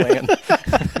ancestral homeland.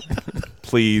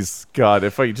 Please, God,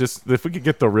 if we could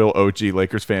get the real OG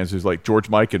Lakers fans who's like George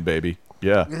Mikan, baby.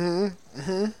 Yeah.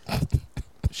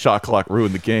 Shot clock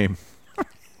ruined the game.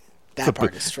 That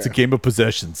part is true. It's a game of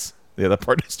possessions. Yeah, that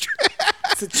part is true.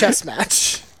 It's a chess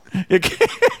match.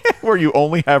 Where you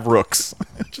only have rooks.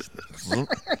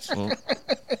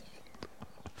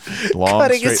 Long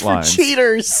Cutting straight is lines. for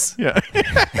cheaters. Yeah.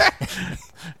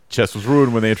 Chess was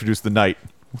ruined when they introduced the knight.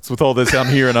 What's with all this I'm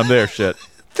here and I'm there shit?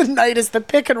 The knight is the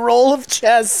pick and roll of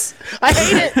chess. I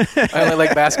hate it. I only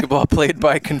like basketball played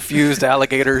by confused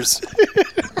alligators.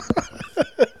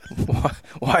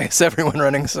 Why is everyone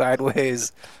running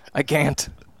sideways? I can't.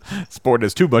 Sport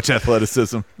has too much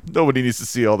athleticism. Nobody needs to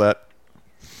see all that.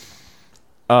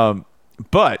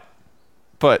 But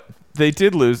they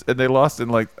did lose, and they lost in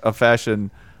like a fashion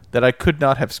that I could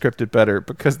not have scripted better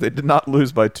because they did not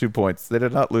lose by 2 points. They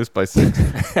did not lose by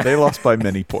 6. They lost by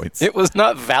many points. It was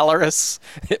not valorous.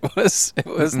 It was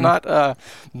not.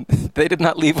 They did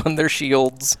not leave on their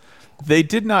shields. They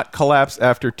did not collapse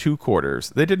after 2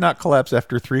 quarters. They did not collapse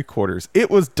after 3 quarters. It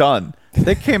was done.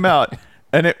 They came out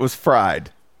and it was fried.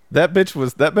 That bitch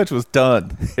was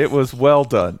done. It was well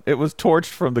done. It was torched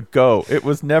from the go. It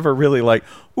was never really like,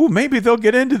 ooh, maybe they'll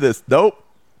get into this. Nope.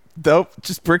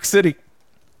 Just Brick City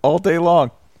all day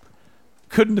long.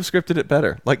 Couldn't have scripted it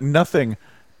better. Like nothing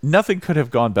could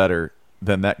have gone better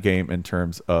than that game in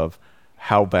terms of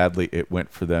how badly it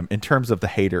went for them, in terms of the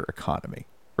hater economy,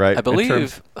 right? I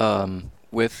believe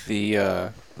with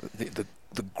the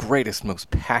greatest, most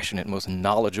passionate, most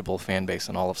knowledgeable fan base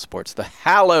in all of sports, the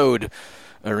hallowed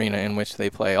arena in which they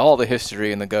play, all the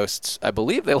history and the ghosts, I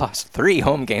believe they lost 3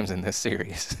 home games in this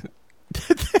series.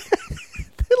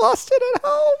 They lost it at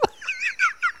home.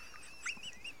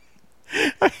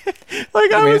 I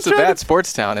mean, it's a bad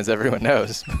sports town, as everyone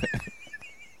knows.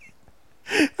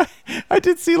 I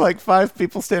did see like 5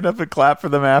 people stand up and clap for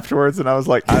them afterwards, and I was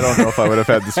like, I don't know if I would have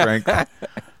had the strength.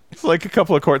 It's like a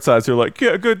couple of courtsides who are like,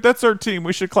 yeah, good, that's our team,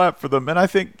 we should clap for them. And I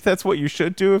think that's what you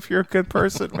should do if you're a good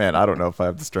person. Man, I don't know if I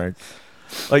have the strength.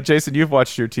 Like, Jason, you've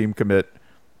watched your team commit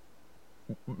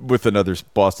with another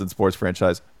Boston sports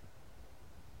franchise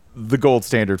the gold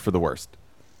standard for the worst.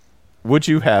 Would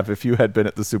you have, if you had been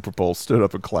at the Super Bowl, stood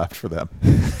up and clapped for them?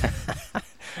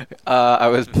 I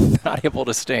was not able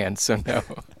to stand, so no.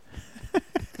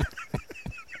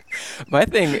 My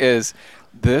thing is,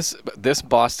 this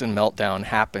Boston meltdown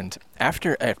happened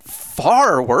after a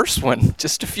far worse one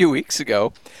just a few weeks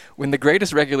ago, when the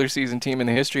greatest regular season team in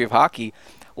the history of hockey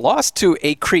lost to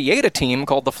a create a team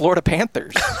called the Florida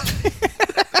Panthers.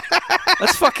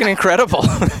 That's fucking incredible.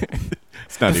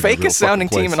 not The even a real fakest sounding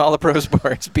fucking team place. in all the pro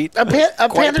sports beat A quite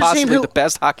Panthers team possibly who- the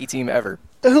best hockey team ever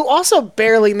Who also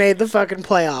barely made the fucking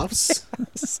playoffs.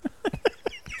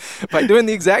 by doing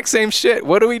the exact same shit.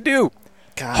 What do we do?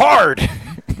 God. Hard.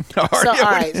 So,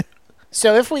 all right.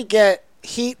 So if we get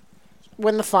Heat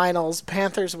win the finals,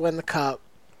 Panthers win the cup,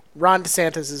 Ron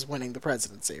DeSantis is winning the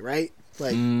presidency, right?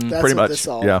 Like that's pretty what much, this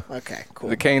all. yeah. Okay, cool.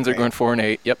 The Canes are going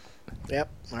 4-8. Yep. Yep.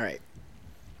 All right.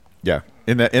 Yeah.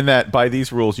 In that, by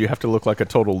these rules, you have to look like a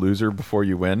total loser before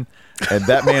you win, and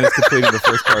that man is completing the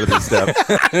first part of this step.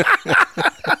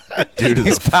 Dude is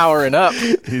He's powering up.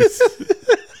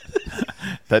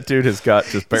 that dude has got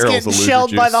just He's barrels getting of loser shelled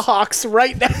juice. by the Hawks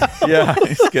right now. Yeah,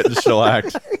 he's getting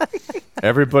shellacked.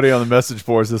 Everybody on the message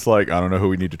boards is like, I don't know who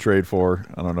we need to trade for.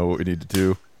 I don't know what we need to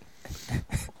do.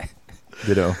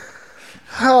 You know.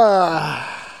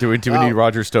 Do we need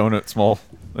Roger Stone at small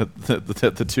at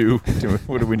the 2?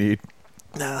 What do we need?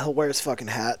 Nah, he'll wear his fucking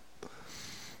hat.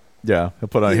 Yeah, he'll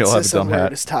have a insists on dumb wearing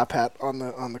hat. his top hat on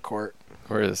the court.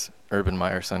 Or his Urban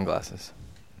Meyer sunglasses.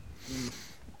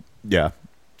 Yeah.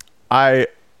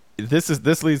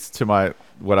 This leads to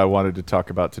what I wanted to talk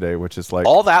about today, which is like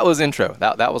All that was intro.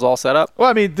 That was all set up. well,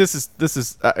 I mean, this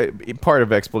is part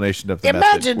of explanation of the message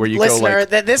Imagine, where you listener, go like,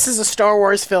 that this is a Star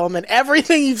Wars film and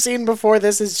everything you've seen before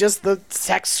this is just the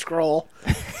text scroll.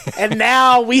 And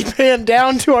now we pan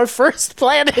down to our first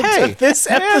planet of this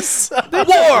episode.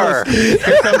 War. Here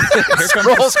comes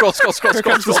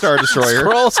the Star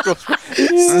Destroyer. Scroll. This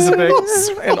is a big.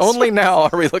 And only now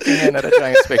are we looking in at a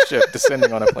giant spaceship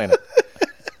descending on a planet.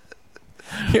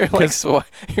 You're like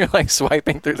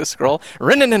swiping through the scroll.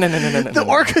 The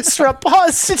orchestra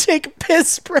paused to take a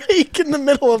piss break in the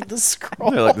middle of the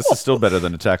scroll. They're like, this is still better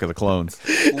than Attack of the Clones.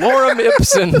 Lorem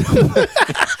Ipsum.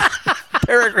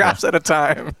 Paragraphs at a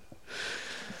time.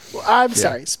 Well, I'm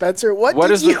sorry, Spencer. What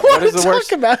is did you want to talk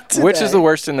worst? about today? Which is the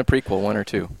worst in the prequel, 1 or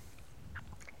 2?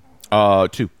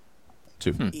 2.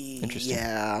 Interesting.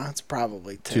 Yeah, it's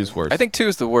probably 2. 2's worse. I think 2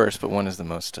 is the worst, but 1 is the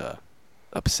most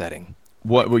upsetting.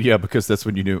 What? Well, yeah, because that's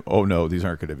when you knew. Oh no, these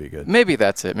aren't going to be good. Maybe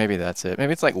that's it. Maybe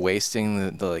it's like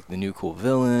wasting the new cool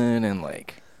villain and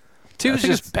like 2 is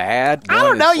just bad. I don't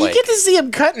 1 know. is, You like- get to see him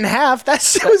cut in half. That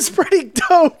shit was pretty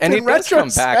dope. And he in does come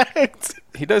back. retrospect.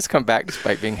 He does come back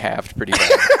despite being halved pretty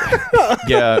bad.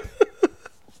 Yeah.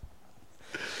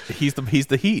 He's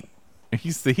the heat.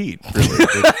 He's the heat.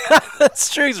 Really.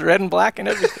 That's true. He's red and black and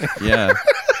everything. Yeah.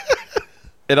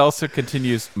 It also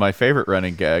continues my favorite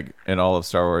running gag in all of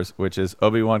Star Wars, which is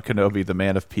Obi-Wan Kenobi, the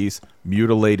man of peace,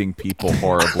 mutilating people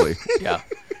horribly. Yeah.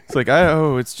 It's like,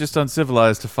 it's just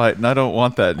uncivilized to fight, and I don't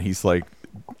want that. And he's like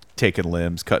taking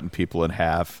limbs, cutting people in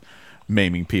half,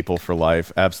 maiming people for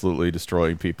life, absolutely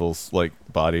destroying people's like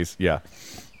bodies. Yeah.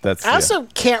 I also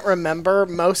can't remember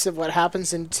most of what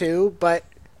happens in 2, but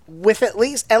with at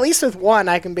least with 1,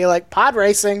 I can be like, pod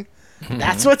racing.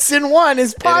 That's what's in 1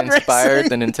 is pod It inspired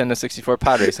racing. the Nintendo 64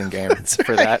 pod racing game.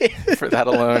 For that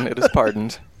alone, it is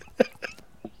pardoned.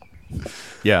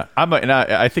 Yeah.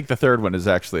 I think the third one is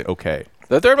actually okay.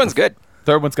 The third one's good.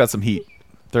 Third one's got some heat.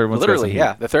 Literally,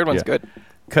 yeah. The third one's good.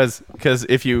 Because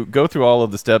if you go through all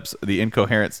of the steps, the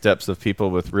incoherent steps of people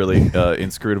with really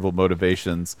inscrutable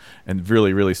motivations and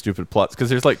really, really stupid plots, because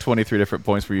there's like 23 different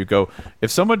points where you go, if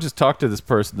someone just talked to this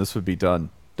person, this would be done.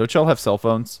 Don't y'all have cell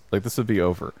phones? Like, this would be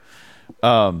over.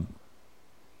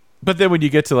 But then when you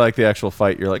get to like the actual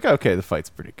fight, you're like, okay, the fight's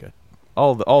pretty good.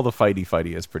 All the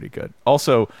fighty is pretty good.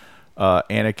 Also,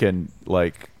 Anakin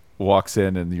like walks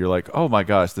in and you're like, oh my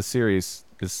gosh, the series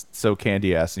is so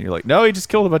candy ass, and you're like, no, he just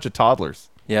killed a bunch of toddlers.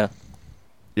 Yeah.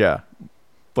 Yeah.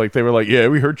 Like they were like, yeah,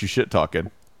 we heard you shit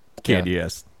talking. Candy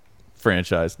ass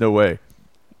franchise. No way.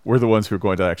 We're the ones who are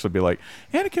going to actually be like,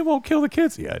 Anakin won't kill the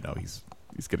kids. Yeah, no, he's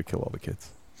going to kill all the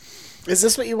kids. Is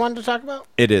this what you wanted to talk about?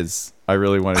 It is. I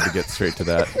really wanted to get straight to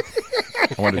that.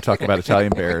 I wanted to talk about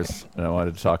Italian bears, and I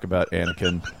wanted to talk about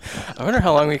Anakin. I wonder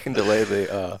how long we can delay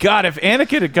the. God, if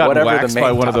Anakin had gotten Whatever the waxed main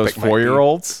by one of those topic might be.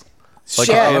 4-year-olds, like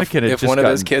Shit. Anakin had If just one of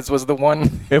those gotten- kids was the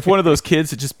one. if one of those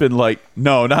kids had just been like,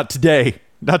 no, not today,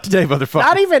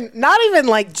 motherfucker. Not even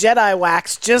like Jedi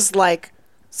wax, just like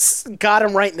got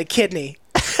him right in the kidney.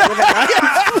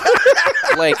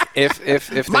 Like if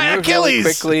they My move really Achilles!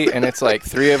 quickly and it's like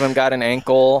 3 of them got an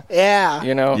ankle, Yeah.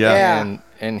 you know, Yeah.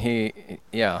 and he,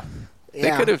 Yeah.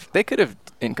 they could have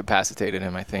incapacitated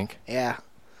him. I think. Yeah.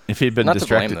 If he'd been Not to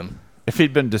distracted, blame them. if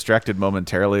he'd been distracted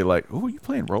momentarily, like, "Oh, you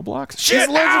playing Roblox?" He's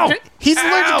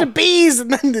allergic to bees,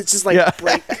 and then it's just like Yeah.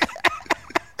 break.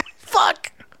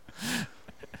 Fuck.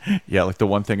 Yeah, like the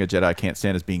one thing a Jedi can't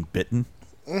stand is being bitten.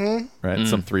 Mm-hmm. Right?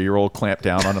 Some 3-year-old clamped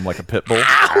down on him like a pit bull.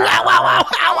 Ow.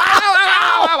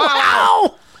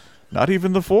 Not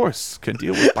even the Force can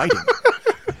deal with biting.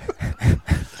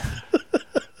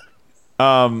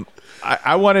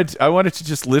 I wanted to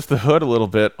just lift the hood a little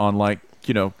bit on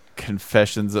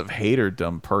confessions of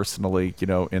haterdom personally,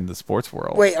 in the sports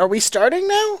world. Wait, are we starting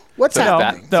now? What's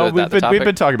happening? We've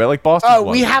been talking about Boston. Oh,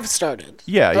 we have started.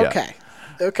 Yeah. Okay.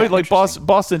 Okay. But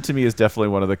Boston to me is definitely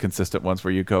one of the consistent ones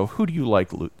where you go, who do you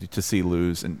like to see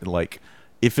lose, and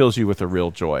it fills you with a real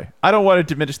joy. I don't want to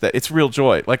diminish that. It's real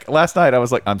joy. Like last night, I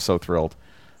was like, I'm so thrilled.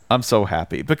 I'm so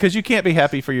happy, because you can't be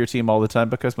happy for your team all the time,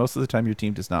 because most of the time your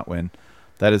team does not win.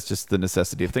 That is just the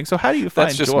necessity of things. So how do you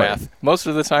find joy? That's just math. Most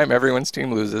of the time, everyone's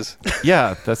team loses.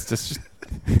 Yeah, that's just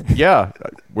yeah.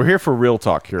 We're here for real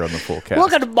talk here on the Full Cast.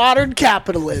 Welcome to modern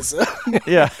capitalism.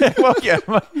 Yeah, well, yeah,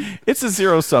 it's a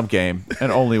zero-sum game,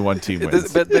 and only one team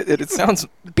wins. But it sounds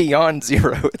beyond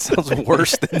zero. It sounds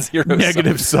worse than zero.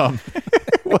 Negative sum.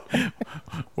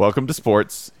 Welcome to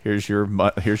sports. Here's your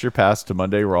pass to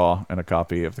Monday Raw and a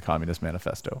copy of the Communist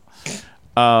Manifesto.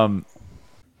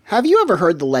 Have you ever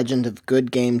heard the legend of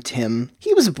Good Game Tim?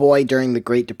 He was a boy during the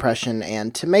Great Depression,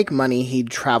 and to make money, he'd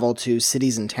travel to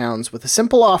cities and towns with a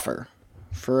simple offer.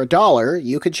 For $1,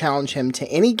 you could challenge him to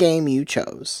any game you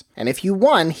chose, and if you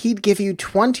won, he'd give you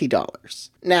 $20.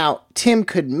 Now, Tim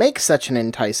could make such an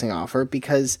enticing offer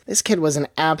because this kid was an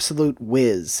absolute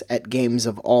whiz at games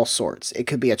of all sorts. It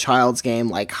could be a child's game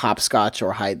like hopscotch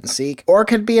or hide and seek, or it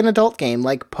could be an adult game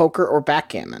like poker or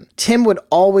backgammon. Tim would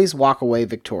always walk away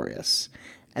victorious.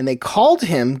 And they called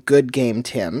him Good Game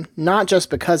Tim, not just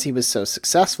because he was so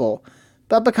successful,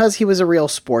 but because he was a real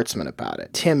sportsman about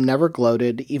it. Tim never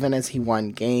gloated, even as he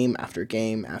won game after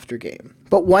game after game.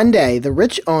 But one day, the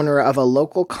rich owner of a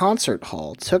local concert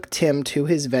hall took Tim to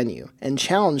his venue and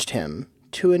challenged him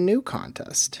to a new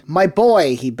contest. "My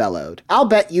boy," he bellowed, "I'll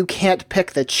bet you can't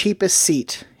pick the cheapest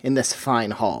seat in this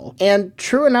fine hall." And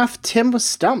true enough, Tim was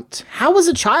stumped. How was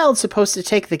a child supposed to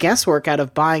take the guesswork out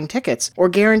of buying tickets or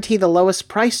guarantee the lowest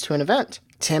price to an event?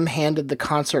 Tim handed the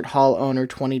concert hall owner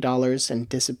 $20 and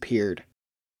disappeared.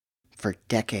 For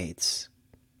decades.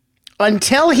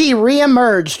 Until he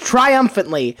re-emerged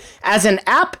triumphantly as an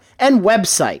app and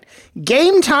website,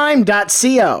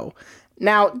 GameTime.co.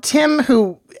 Now, Tim,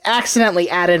 who accidentally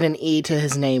added an E to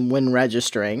his name when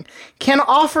registering, can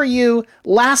offer you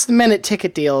last-minute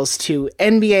ticket deals to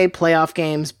NBA playoff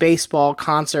games, baseball,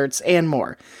 concerts, and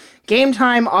more. Game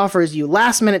Time offers you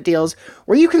last-minute deals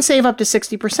where you can save up to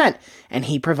 60%, and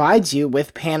he provides you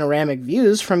with panoramic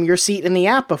views from your seat in the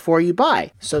app before you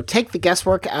buy. So take the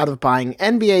guesswork out of buying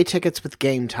NBA tickets with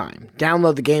Game Time.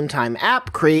 Download the Game Time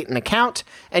app, create an account,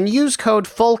 and use code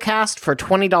FULLCAST for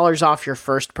 $20 off your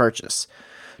first purchase.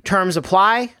 Terms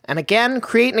apply, and again,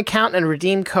 create an account and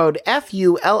redeem code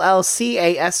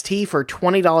FULLCAST for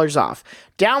 $20 off.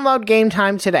 Download Game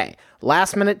Time today.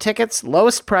 Last-minute tickets,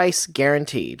 lowest price,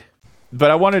 guaranteed. But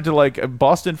I wanted to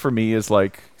Boston for me is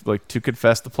like to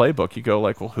confess the playbook. You go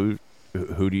well, who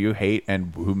do you hate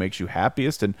and who makes you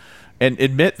happiest, and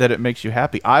admit that it makes you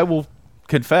happy. I will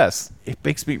confess it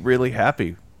makes me really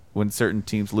happy when certain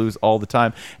teams lose all the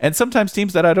time, and sometimes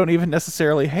teams that I don't even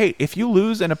necessarily hate. If you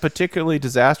lose in a particularly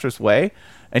disastrous way,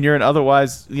 and you're an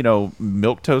otherwise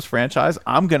milquetoast franchise,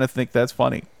 I'm gonna think that's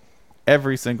funny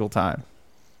every single time,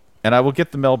 and I will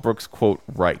get the Mel Brooks quote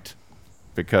right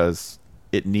because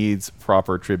it needs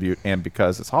proper tribute, and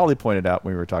because, as Holly pointed out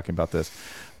when we were talking about this,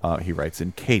 he writes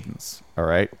in cadence, all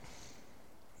right?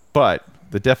 But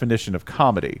the definition of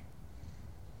comedy,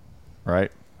 all right?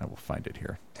 I will find it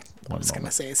here. I was going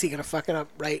to say, is he going to fuck it up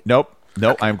right? Nope.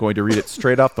 Okay. I'm going to read it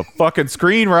straight off the fucking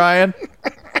screen, Ryan.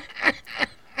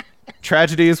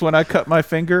 Tragedy is when I cut my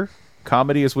finger.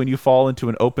 Comedy is when you fall into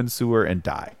an open sewer and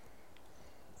die.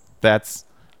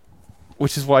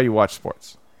 Which is why you watch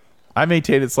sports. I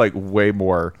maintain it's way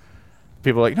more.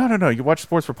 People are like, no, you watch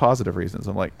sports for positive reasons.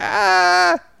 I'm like,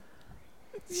 I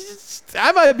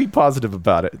might be positive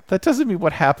about it. That doesn't mean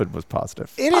what happened was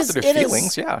positive. Positive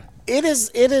feelings, yeah. It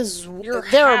is.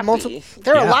 There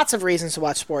are lots of reasons to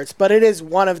watch sports, but it is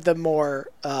one of the more.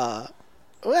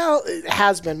 It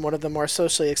has been one of the more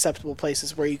socially acceptable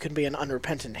places where you can be an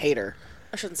unrepentant hater.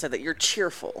 I shouldn't say that. You're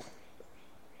cheerful.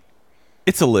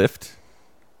 It's a lift.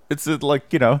 It's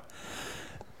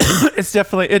it's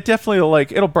definitely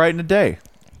it'll brighten a day.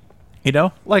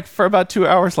 For about 2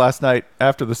 hours last night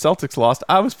after the Celtics lost,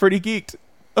 I was pretty geeked.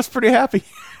 I was pretty happy.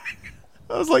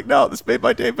 I was like, no, this made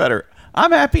my day better.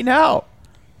 I'm happy now,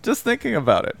 just thinking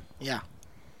about it. Yeah.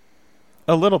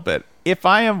 A little bit. If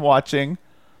I am watching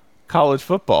college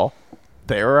football,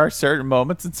 there are certain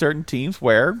moments and certain teams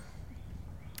where,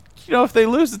 if they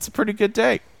lose, it's a pretty good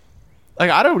day.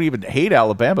 I don't even hate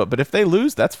Alabama, but if they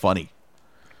lose, that's funny.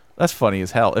 That's funny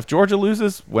as hell. If Georgia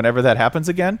loses, whenever that happens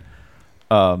again,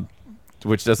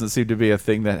 which doesn't seem to be a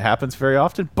thing that happens very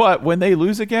often, but when they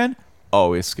lose again,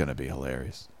 Oh, it's going to be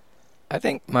hilarious. I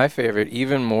think my favorite,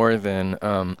 even more than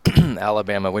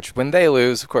Alabama, which when they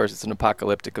lose, of course, it's an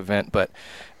apocalyptic event, but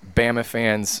Bama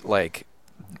fans, like,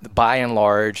 by and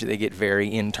large, they get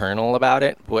very internal about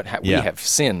it. We have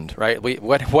sinned, right?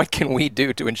 What can we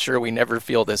do to ensure we never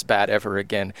feel this bad ever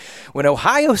again? When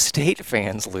Ohio State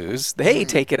fans lose, they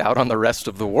take it out on the rest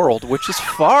of the world, which is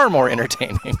far more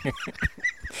entertaining.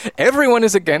 Everyone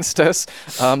is against us.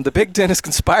 The Big Ten is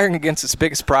conspiring against its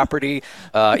biggest property.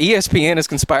 ESPN is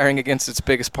conspiring against its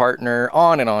biggest partner,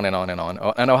 on and on and on and on.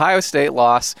 An Ohio State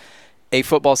loss, a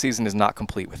football season is not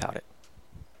complete without it.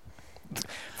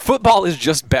 Football is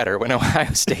just better when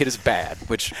Ohio State is bad,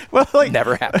 which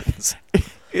never happens.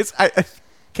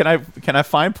 Can I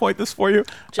fine point this for you?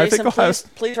 Jason, I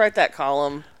think please write that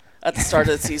column at the start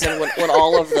of the season when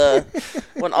all of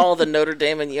the Notre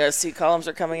Dame and USC columns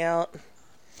are coming out.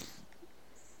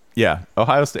 Yeah,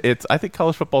 Ohio State. I think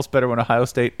college football is better when Ohio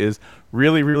State is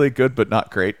really, really good, but not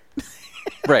great.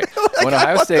 Right. When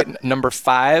Ohio State, number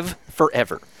 5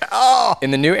 forever. Oh.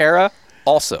 In the new era,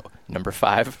 also number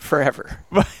 5 forever.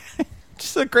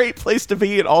 Just a great place to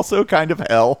be, and also kind of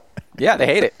hell. Yeah, they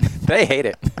hate it. They hate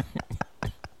it.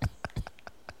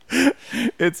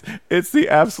 It's the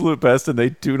absolute best, and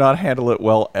they do not handle it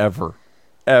well ever.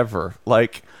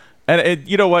 Like, and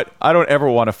you know what? I don't ever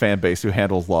want a fan base who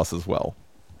handles losses well.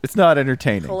 It's not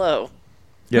entertaining. Hello.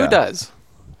 Yeah. Who does?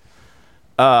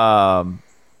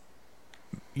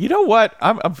 You know what?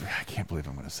 I can't believe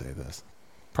I'm going to say this.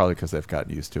 Probably because they've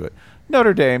gotten used to it.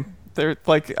 Notre Dame. They're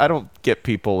like, I don't get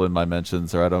people in my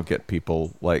mentions, or I don't get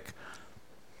people like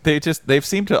they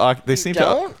seem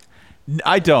to.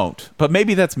 I don't, but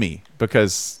maybe that's me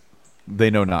because they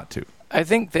know not to. I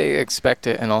think they expect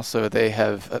it, and also they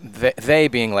have they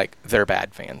being like they're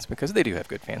bad fans, because they do have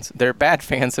good fans. Their bad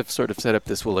fans have sort of set up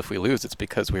this, well, if we lose, it's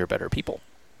because we are better people.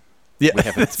 Yeah,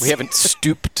 we haven't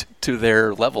stooped to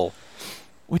their level.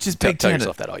 Which is Big Ten. Tell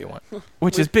yourself that all you want.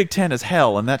 Which is Big Ten as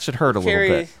hell, and that should hurt a little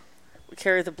bit. We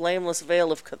carry the blameless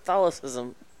veil of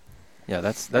Catholicism. Yeah,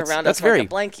 that's around that's us very like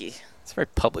a blankie. It's very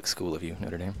public school of you,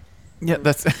 Notre Dame. Yeah,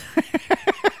 that's.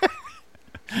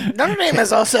 Notre Dame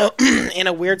is also in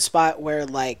a weird spot where,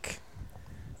 like,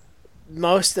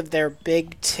 most of their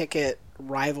big ticket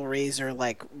rivalries or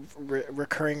like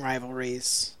recurring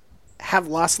rivalries have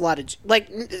lost a lot of, like,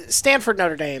 Stanford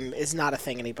Notre Dame is not a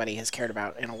thing anybody has cared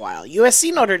about in a while.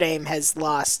 USC Notre Dame has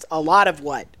lost a lot of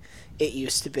what it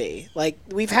used to be. Like,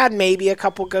 we've had maybe a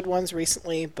couple good ones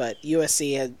recently, but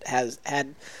USC has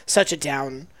had such a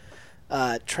down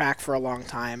track for a long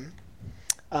time.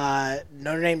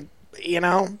 Notre Dame,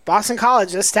 Boston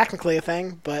College is technically a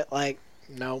thing, but, like,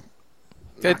 no.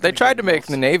 They tried to make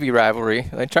the Navy rivalry.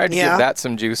 They tried to give that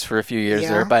some juice for a few years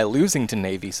there by losing to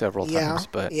Navy several times.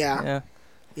 But yeah.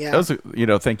 That was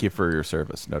thank you for your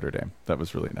service, Notre Dame. That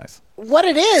was really nice. What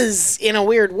it is, in a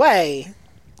weird way,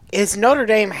 is Notre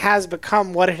Dame has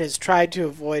become what it has tried to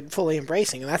avoid fully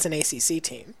embracing, and that's an ACC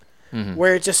team. Mm-hmm.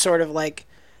 Where it's just sort of like,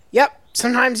 yep,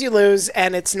 sometimes you lose,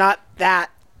 and it's not that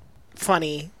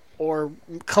funny or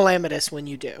calamitous when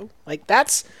you do. Like,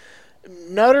 that's...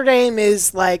 Notre Dame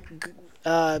is, like...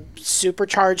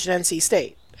 supercharged NC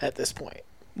State at this point.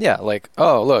 Yeah, like,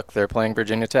 oh, look, they're playing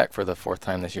Virginia Tech for the 4th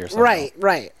time this year. Somehow.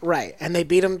 Right. And they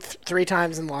beat them 3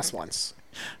 times and lost once.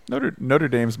 Notre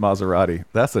Dame's Maserati,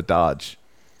 that's a Dodge.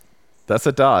 That's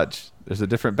a Dodge. There's a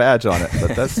different badge on it,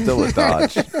 but that's still a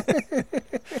Dodge.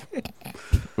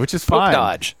 Which is fine.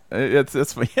 Dodge. If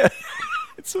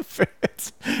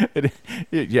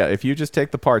you just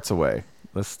take the parts away,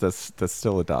 that's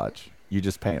still a Dodge. You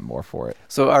just pay more for it.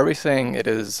 So are we saying it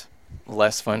is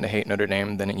less fun to hate Notre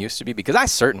Dame than it used to be? Because I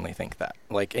certainly think that.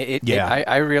 Like,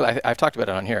 I realize, I've talked about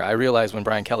it on here. I realized when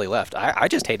Brian Kelly left, I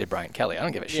just hated Brian Kelly. I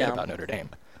don't give a shit about Notre Dame.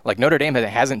 Like, Notre Dame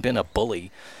hasn't been a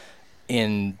bully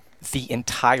in the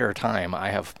entire time I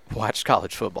have watched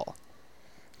college football.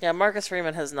 Yeah, Marcus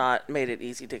Freeman has not made it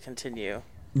easy to continue.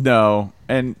 No,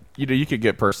 and you could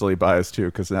get personally biased too,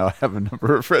 because now I have a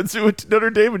number of friends who went to Notre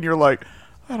Dame, and you're like,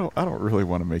 I don't really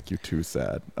want to make you too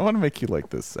sad. I want to make you like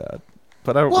this sad,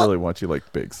 but I don't really want you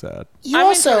like big sad. I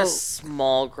maintain a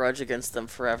small grudge against them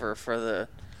forever for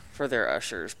their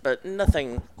ushers, but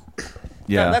nothing.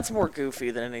 Yeah, that's more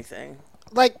goofy than anything.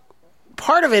 Like,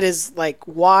 part of it is like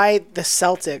why the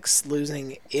Celtics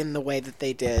losing in the way that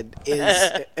they did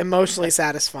is emotionally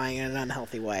satisfying in an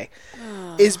unhealthy way,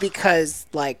 is because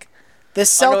like. The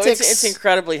Celtics. It's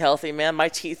incredibly healthy, man. My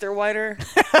teeth are whiter.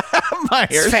 My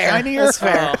hair's shinier. That's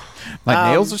fair.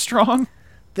 My nails are strong.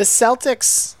 The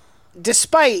Celtics,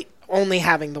 despite only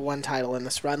having the one title in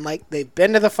this run. Like, they've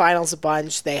been to the finals a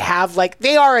bunch. They have, like,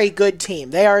 they are a good team.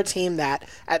 They are a team that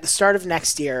at the start of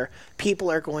next year,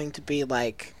 people are going to be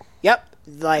like, yep,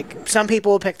 like, some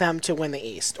people will pick them to win the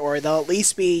East, or they'll at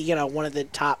least be, you know, one of the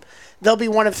top. They'll be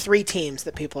one of 3 teams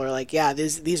that people are like, yeah,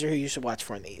 these are who you should watch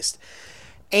for in the East.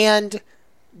 And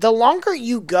the longer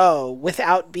you go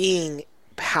without being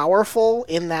powerful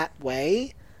in that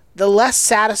way, the less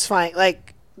satisfying,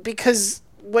 like, because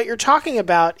what you're talking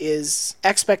about is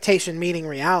expectation meeting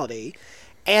reality.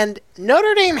 And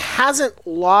Notre Dame hasn't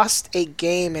lost a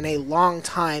game in a long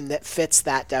time that fits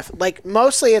that like,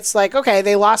 mostly it's like, okay,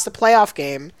 they lost a playoff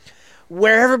game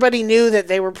where everybody knew that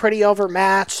they were pretty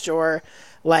overmatched, or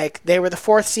like they were the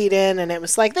 4th seed in and it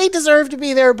was like they deserve to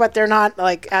be there, but they're not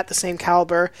like at the same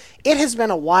caliber. It has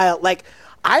been a while. Like,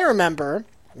 I remember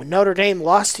when Notre Dame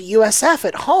lost to USF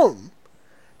at home.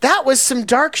 That was some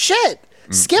dark shit.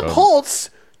 Skip Holtz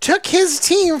took his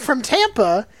team from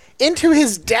Tampa into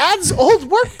his dad's old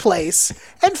workplace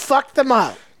and fucked them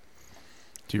up.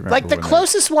 Do you remember like, the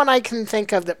closest one I can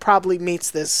think of that probably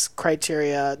meets this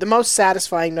criteria, the most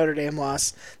satisfying Notre Dame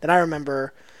loss that I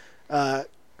remember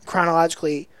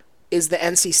chronologically, is the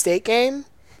NC State game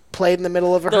played in the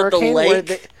middle of a hurricane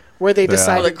where they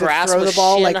decided to throw the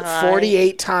ball like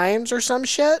 48 times or some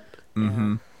shit.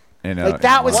 Mm-hmm. Like,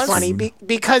 that was funny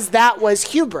because that was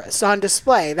hubris on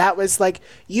display. That was like,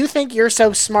 you think you're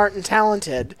so smart and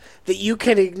talented that you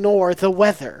can ignore the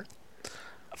weather.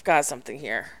 I've got something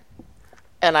here.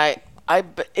 And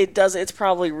it's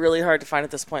probably really hard to find at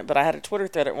this point, but I had a Twitter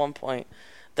thread at one point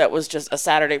that was just a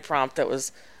Saturday prompt that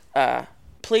was,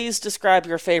 please describe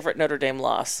your favorite Notre Dame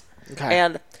loss. Okay.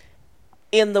 And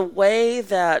in the way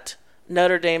that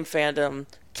Notre Dame fandom,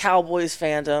 Cowboys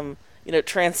fandom, you know,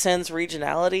 transcends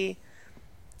regionality,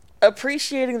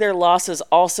 appreciating their losses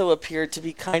also appeared to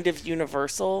be kind of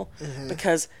universal,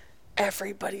 because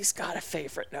everybody's got a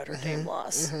favorite Notre Dame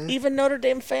loss. Even Notre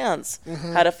Dame fans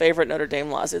had a favorite Notre Dame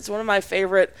loss. It's one of my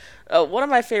favorite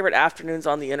afternoons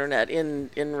on the internet in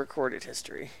recorded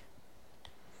history.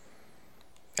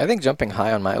 I think jumping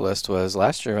high on my list was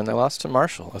last year when they lost to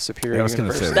Marshall, a superior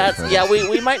university.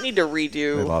 We might need to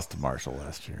redo. They lost to Marshall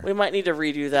last year. We might need to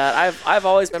redo that. I've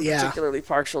always been particularly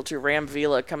partial to Ram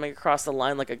Vila coming across the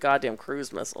line like a goddamn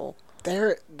cruise missile.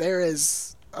 There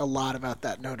is a lot about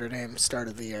that Notre Dame start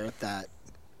of the year that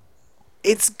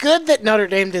it's good that Notre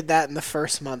Dame did that in the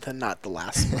first month and not the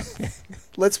last month.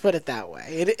 Let's put it that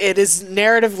way. It is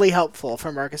narratively helpful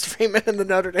for Marcus Freeman and the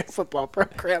Notre Dame football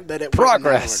program that it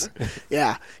progress.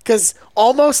 Yeah, because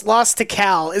almost lost to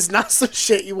Cal is not some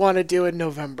shit you want to do in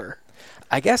November.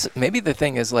 I guess maybe the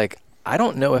thing is, like, I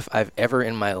don't know if I've ever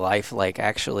in my life, like,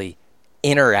 actually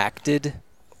interacted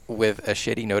with a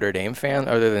shitty Notre Dame fan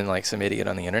other than, like, some idiot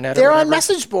on the internet. They're on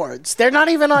message boards. They're not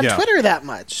even on Twitter that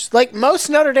much. Like, most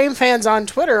Notre Dame fans on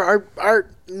Twitter are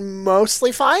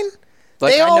mostly fine.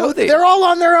 Like, they're all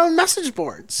on their own message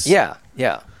boards. Yeah,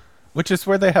 yeah. Which is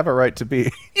where they have a right to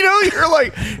be. You know,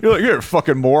 you're a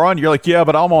fucking moron. You're like, yeah,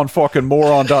 but I'm on fucking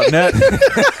moron.net.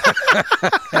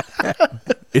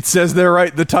 It says there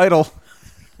right in the title.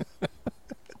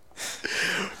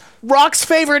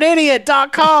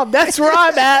 rocksfavoriteidiot.com. That's where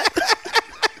I'm at.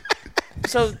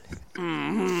 So,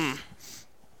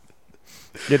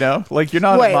 you know, like, you're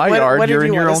not in my yard. You're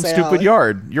in your own stupid Holly?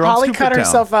 yard. You're Holly on stupid cut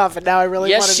herself off, and now I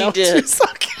really want to know. Yes, she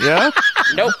did. Yeah?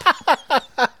 Nope.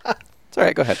 It's all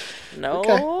right. Go ahead. No.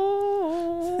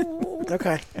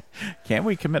 Okay. Can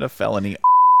we commit a felony?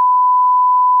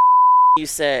 You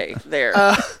say there.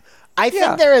 I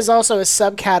think there is also a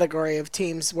subcategory of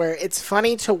teams where it's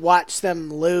funny to watch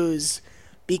them lose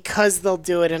because they'll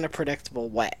do it in a predictable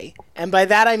way. And by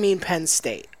that I mean Penn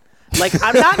State. Like,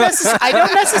 I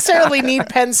don't necessarily need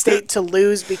Penn State to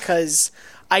lose because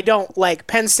I don't like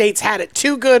Penn State's had it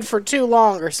too good for too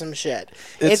long or some shit.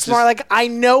 It's more like I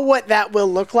know what that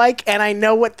will look like and I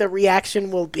know what the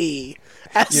reaction will be.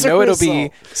 It'll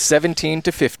be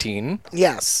 17-15.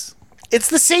 Yes. It's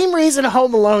the same reason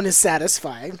Home Alone is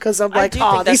satisfying, because I'm like,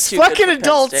 these fucking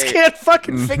adults can't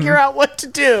fucking figure out what to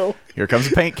do. Here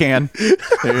comes a paint can.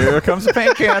 Here comes a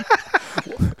paint can.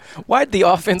 Why'd the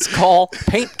offense call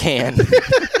paint can?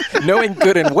 Knowing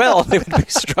good and well they would be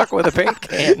struck with a paint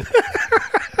can.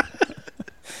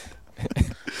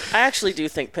 I actually do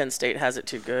think Penn State has it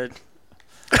too good.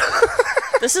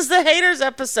 This is the haters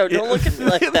episode. Don't look at me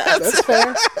like that. That's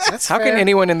fair. How can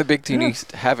anyone in the Big Ten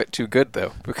East have it too good,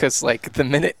 though? Because, like, the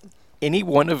minute any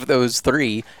one of those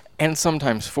 3, and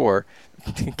sometimes 4,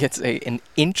 gets an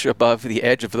inch above the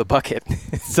edge of the bucket,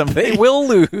 they will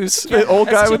lose. The old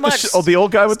guy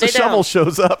with the shovel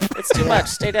shows up. It's too much.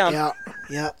 Stay down.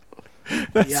 Yeah.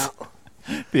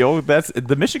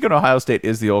 The Michigan Ohio State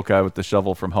is the old guy with the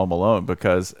shovel from Home Alone,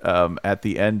 because at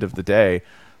the end of the day,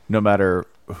 no matter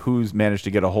who's managed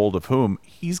to get a hold of whom,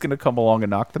 he's going to come along and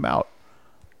knock them out.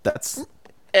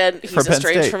 And he's for Penn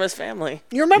estranged State. from his family.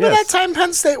 You remember Yes. that time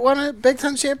Penn State won a Big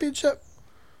Ten championship?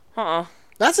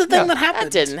 That's the thing that happened.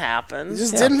 That didn't happen. It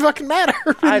just didn't fucking matter.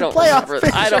 I don't playoff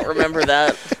remember. I don't remember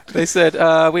that. They said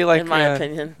we like In my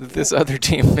opinion. this other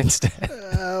team instead.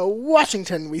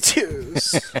 Washington, we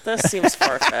choose. That seems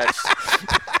far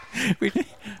fetched.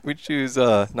 we choose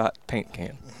not paint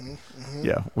can.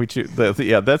 Yeah, we choose.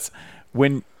 That's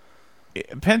when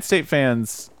Penn State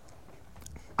fans.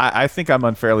 I think I'm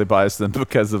unfairly biased to them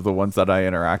because of the ones that I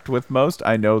interact with most.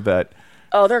 I know that.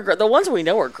 Oh, they're the ones we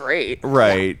know are great.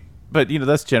 Right. But,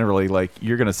 that's generally like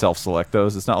you're going to self-select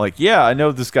those. It's not like, yeah, I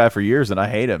know this guy for years and I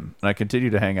hate him and I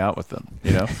continue to hang out with them,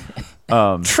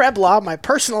 Treblaw, my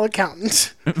personal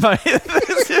accountant.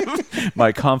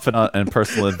 My confidant and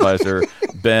personal advisor,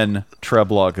 Ben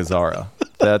Treblaw Gazzara.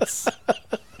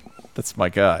 That's my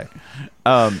guy.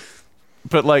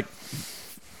 But like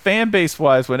fan base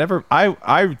wise, whenever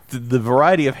the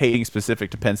variety of hating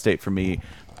specific to Penn State for me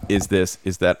is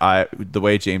that the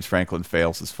way James Franklin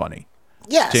fails is funny.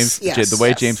 Yes. The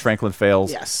way James Franklin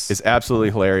fails Yes. is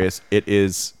absolutely hilarious.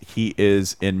 He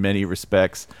is in many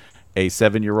respects a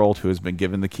 7-year-old who has been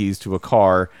given the keys to a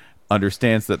car,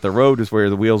 understands that the road is where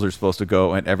the wheels are supposed to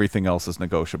go and everything else is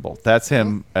negotiable. That's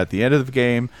him at the end of the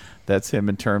game. That's him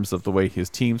in terms of the way his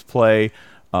teams play.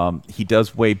 He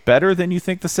does way better than you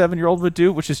think the 7-year-old would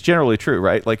do, which is generally true,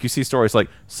 right? Like you see stories like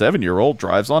 7-year-old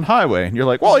drives on highway, and you're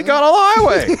like, well, he got on the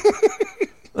highway.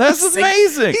 That's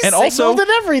amazing. He And also, signaled and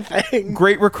everything.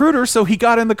 great recruiter, so he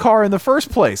got in the car in the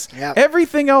first place. Yep.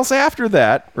 Everything else after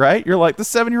that, right? You're like, the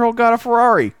 7-year-old got a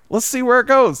Ferrari. Let's see where it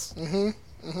goes.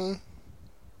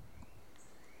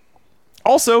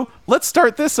 Also, let's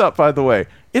start this up, by the way.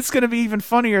 It's going to be even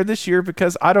funnier this year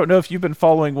because I don't know if you've been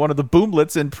following one of the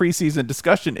boomlets in preseason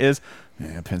discussion is,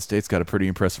 Penn State's got a pretty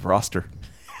impressive roster.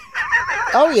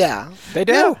 Oh, yeah. They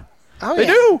do. Yeah. Oh, They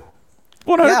yeah. do.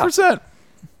 100%.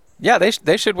 Yeah,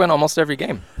 they should win almost every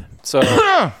game. So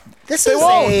This is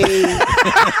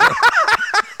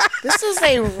this is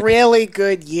a really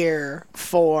good year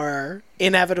for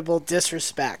inevitable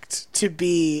disrespect to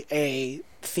be a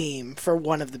theme for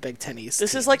one of the Big Ten East.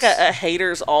 This teams. is like a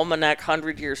hater's almanac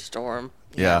 100-year storm.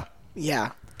 Yeah.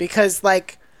 Yeah, because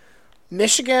like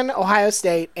Michigan, Ohio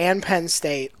State, and Penn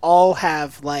State all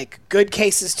have like good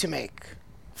cases to make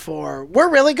for we're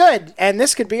really good and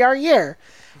this could be our year.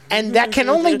 And that can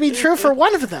only be true for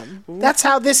one of them. That's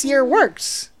how this year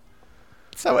works.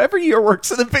 That's how every year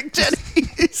works in the Big Ten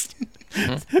East.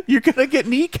 You're going to get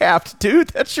kneecapped, dude.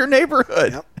 That's your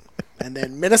neighborhood. Yep. And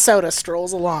then Minnesota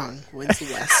strolls along, wins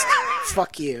the West.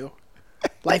 Fuck you.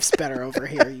 Life's better over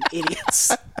here, you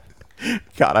idiots.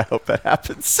 God, I hope that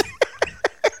happens.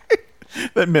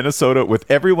 That Minnesota with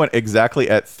everyone exactly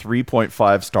at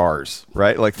 3.5 stars,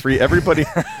 right? Like everybody,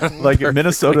 like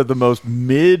Minnesota, the most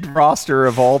mid roster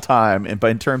of all time, and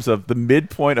in terms of the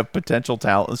midpoint of potential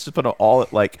talent, let's just put them all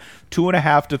at like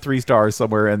 2.5 to 3 stars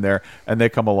somewhere in there, and they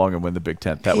come along and win the Big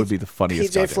Ten. That would be the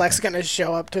funniest. PJ Fleck's gonna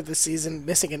show up to the season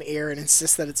missing an ear and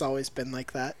insist that it's always been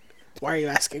like that. Why are you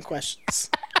asking questions?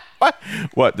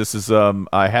 What? This is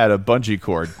I had a bungee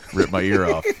cord rip my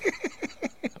ear off.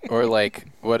 or like,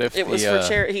 what if It was for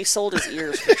charity. He sold his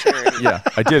ears for charity. Yeah,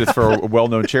 I did. It's for a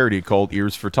well-known charity called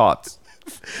Ears for Tots.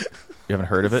 You haven't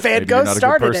heard of it? Van Maybe you're Gogh not a good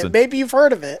started person. it. Maybe you've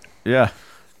heard of it. Yeah.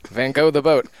 Van Gogh the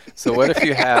boat? So what if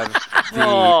you have the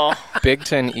Oh. Big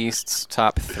Ten East's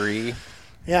top 3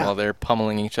 Yeah. while they're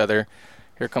pummeling each other?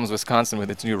 Here comes Wisconsin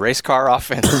with its new race car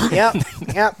offense. Yep.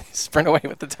 Yep. Sprint away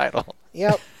with the title.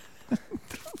 Yep.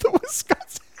 The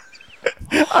Wisconsin.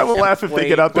 I will laugh if they wait.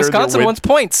 get out there. and they're Wisconsin wants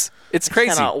points. It's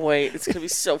crazy. Cannot wait. It's gonna be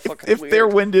so fucking if weird. they're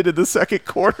winded in the second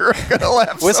quarter, I'm gonna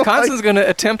laugh. Wisconsin's going to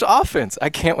attempt offense. I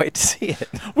can't wait to see it.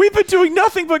 We've been doing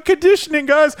nothing but conditioning,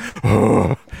 guys.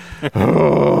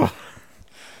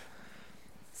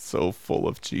 So full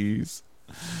of cheese.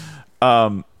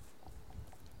 I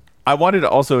wanted to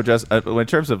also address in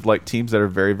terms of like teams that are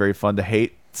very, very fun to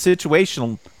hate.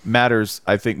 Situational matters,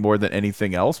 I think, more than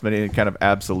anything else. Many kind of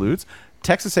absolutes.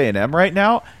 Texas A&M right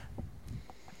now,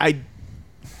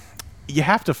 you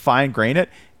have to fine grain it.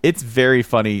 It's very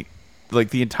funny.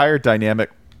 Like the entire dynamic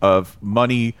of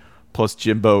money plus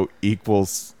Jimbo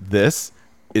equals this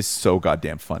is so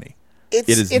goddamn funny. It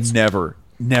is never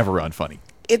unfunny.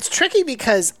 It's tricky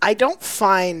because I don't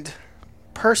find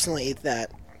personally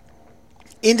that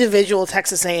individual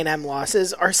Texas A&M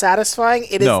losses are satisfying.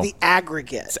 It is No. the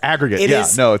aggregate. It's aggregate. It Yeah,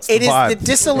 is- no, it's the it is vibe. the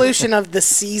dissolution of the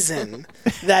season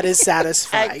that is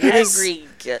satisfying. It is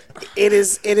Aggregate. it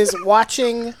is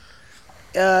watching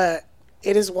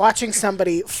it is watching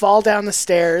somebody fall down the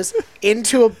stairs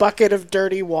into a bucket of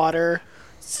dirty water,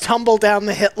 tumble down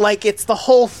the hill. Like, it's the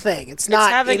whole thing. It's not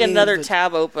It's having any another of the-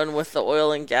 tab open with the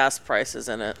oil and gas prices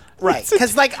in it. Right,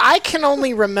 because like I can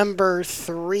only remember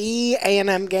 3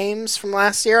 A&M games from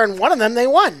last year, and one of them they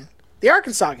won, the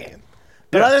Arkansas game.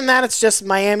 But Yeah. other than that, it's just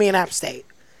Miami and App State,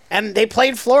 and they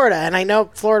played Florida, and I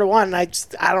know Florida won. And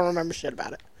I don't remember shit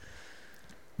about it.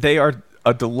 They are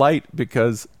a delight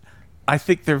because I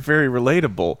think they're very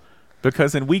relatable.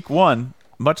 Because in week 1,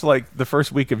 much like the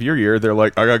first week of your year, they're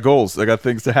like, I got goals, I got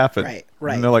things to happen.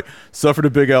 Right. And they're like, suffered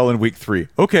a big L in week 3.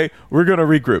 Okay, we're gonna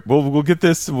regroup. We'll get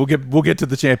this. We'll get to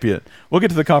the champion. We'll get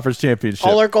to the conference championship.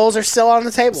 All our goals are still on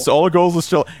the table. So all the goals are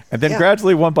still, and then Yeah.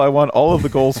 gradually, one by one, all of the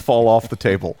goals fall off the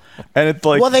table, and it's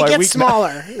like, well, they by get week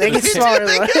smaller. They get smaller.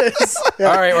 than this. All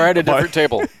right, we're at a different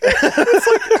table.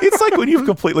 It's like when you've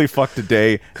completely fucked a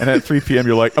day, and at 3 p.m.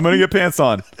 you're like, I'm gonna get pants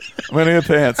on. I'm gonna get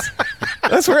pants.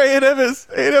 That's where A&M is.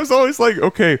 A&M's always like,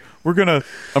 okay, I'm gonna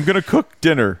cook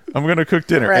dinner.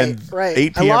 Right, and right.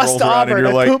 8 I p.m. lost rolls to around, Auburn. and you're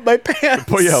I like, pooped my pants.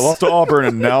 but yeah, lost to Auburn,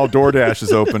 and now DoorDash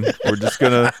is open. We're just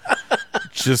gonna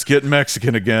get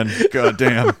Mexican again. God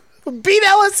damn. Beat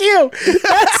LSU.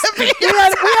 We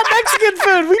had Mexican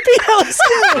food. We beat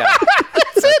LSU. Yeah.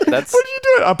 That's What are you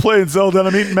doing? I'm playing Zelda and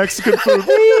I'm eating Mexican food.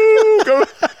 Woo! Go.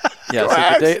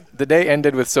 yeah. So the day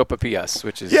ended with Sopapillas,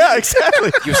 which is Yeah,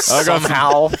 exactly. you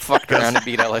somehow fucked around and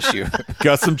beat LSU.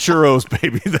 Got some churros,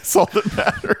 baby. That's all that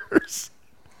matters.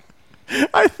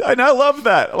 And I love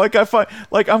that. Like, I find,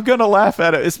 like, I'm gonna laugh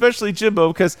at it, especially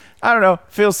Jimbo, because I don't know,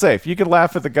 feels safe. You can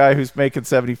laugh at the guy who's making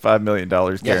 $75 million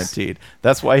guaranteed.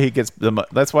 That's why he gets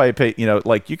that's why he pay. You know,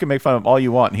 like, you can make fun of him all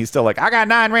you want, and he's still like, I got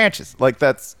 9 ranches. Like,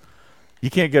 that's, you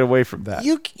can't get away from that.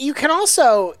 You can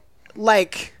also,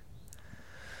 like,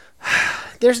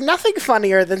 there's nothing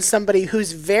funnier than somebody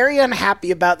who's very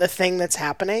unhappy about the thing that's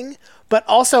happening, but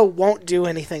also won't do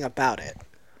anything about it.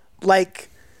 Like,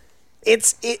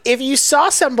 if you saw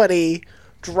somebody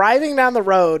driving down the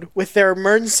road with their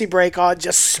emergency brake on,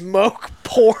 just smoke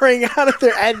pouring out of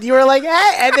their, and you were like,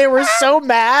 hey, and they were so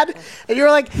mad, and you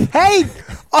were like, hey,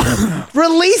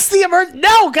 release the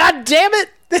no, god damn it,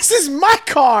 this is my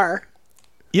car.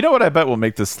 You know what I bet will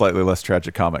make this slightly less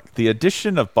tragicomic? The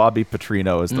addition of Bobby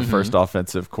Petrino as the first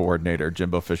offensive coordinator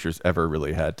Jimbo Fisher's ever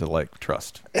really had to, like,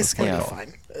 trust. It's gonna Yeah. be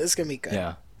fine. It's gonna be good.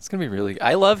 Yeah. It's going to be really –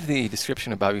 I love the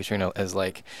description of Bobby Petrino as,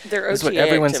 like, Their this is what OTA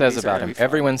everyone says activities are about gonna him. be fun.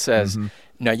 Everyone says,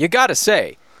 now, you got to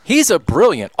say, he's a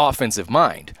brilliant offensive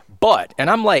mind, but – and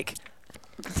I'm like,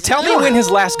 tell me when his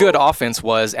last good offense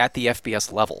was at the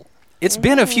FBS level. It's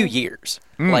been a few years.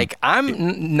 Like,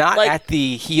 I'm not Like, at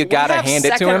the he got to hand it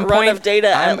to him second run point. of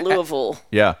data I'm at Louisville.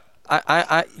 Yeah.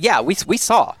 yeah, we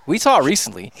saw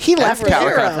recently. He at left power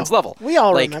Zero. conference level. We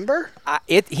all Like, remember.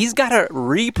 He's got to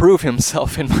reprove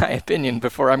himself, in my opinion,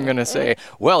 before I'm going to say,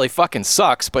 well, he fucking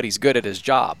sucks, but he's good at his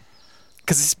job.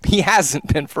 Because he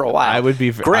hasn't been for a while.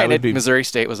 Granted, Missouri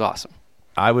State was awesome.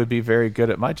 I would be very good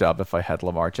at my job if I had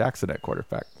Lamar Jackson at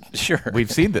quarterback. Sure.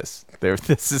 We've seen this.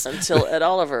 This is Until Ed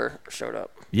Oliver showed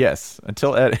up. yes,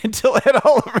 until Ed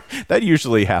Oliver. That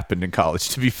usually happened in college,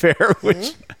 to be fair.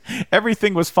 Which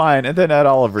everything was fine, and then Ed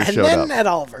Oliver And showed then up. Ed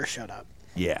Oliver showed up.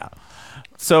 Yeah.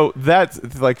 So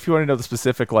that's like, if you want to know the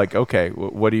specific, like, okay,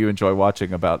 what do you enjoy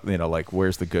watching about, you know, like,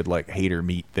 where's the good, like, hater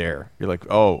meat there? You're like,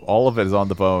 oh, all of it is on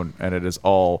the bone, and it is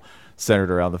all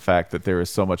centered around the fact that there is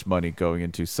so much money going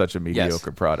into such a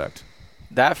mediocre product.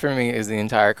 That, for me, is the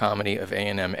entire comedy of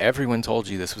A&M. Everyone told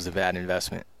you this was a bad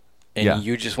investment. And Yeah.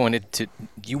 you just wanted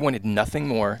nothing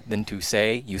more than to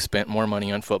say you spent more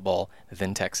money on football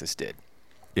than Texas did.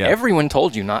 Yeah. Everyone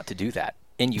told you not to do that,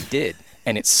 and you did,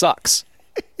 and it sucks.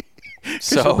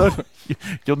 So,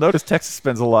 You'll notice Texas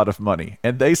spends a lot of money,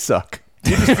 and they suck.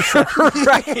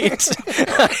 right.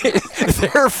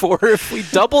 Therefore, if we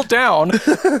double down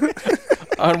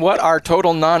on what our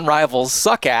total non-rivals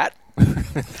suck at,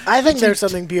 I think there's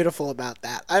something beautiful about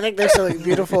that. I think there's something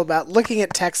beautiful about looking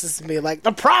at Texas and being like,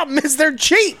 the problem is they're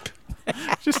cheap.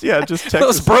 Just Texas.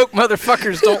 those broke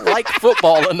motherfuckers don't like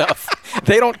football enough.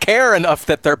 They don't care enough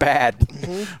that they're bad.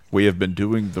 We have been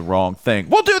doing the wrong thing.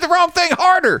 We'll do the wrong thing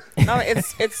harder. No,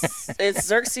 it's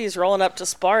Xerxes rolling up to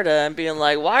Sparta and being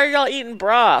like, "Why are y'all eating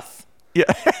broth?" Yeah.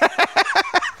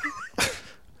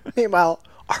 Meanwhile,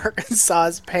 Arkansas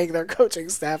is paying their coaching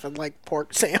staff in like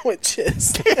pork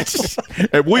sandwiches.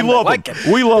 And we love like them.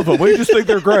 We love them. We just think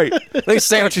they're great. These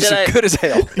sandwiches Did are I- good as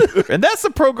hell. And that's the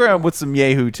program with some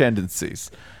Yahoo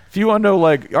tendencies. If you want to know,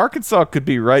 like, Arkansas could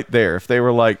be right there if they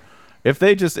were like, if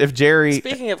Jerry.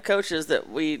 Speaking of coaches that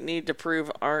we need to prove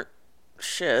aren't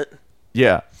shit.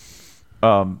 Yeah.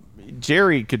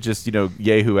 Jerry could just,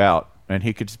 yahoo out, and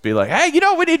he could just be like, hey,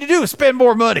 what we need to do is spend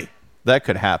more money. That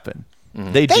could happen.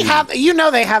 Mm-hmm. They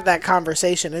have that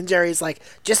conversation, and Jerry's like,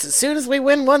 just as soon as we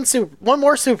win one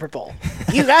more Super Bowl,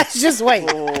 you guys just wait.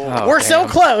 We're so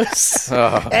close.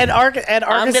 Oh. And Arkansas,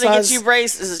 I'm gonna get you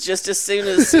braces just as soon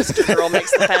as Sister Girl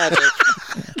makes the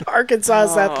pageant.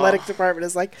 Arkansas's athletic department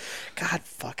is like, God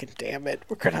fucking damn it,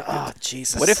 we're gonna. Oh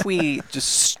Jesus. What if we just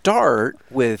start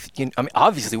with?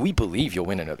 Obviously we believe you'll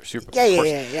win another Super Bowl.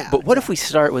 Yeah. But what if we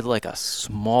start with like a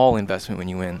small investment when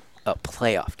you win a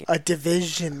playoff game? A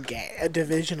divisional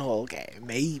game,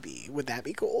 maybe. Would that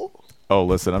be cool? Oh,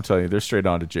 listen, I'm telling you, they're straight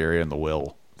on to Jerry and the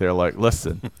will. They're like,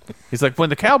 listen. He's like,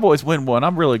 when the Cowboys win one,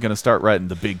 I'm really going to start writing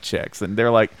the big checks. And they're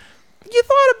like, you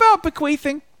thought about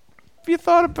bequeathing? Have you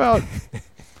thought about,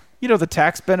 the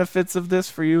tax benefits of this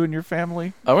for you and your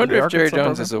family? I wonder if Jerry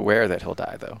Jones is aware that he'll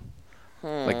die, though.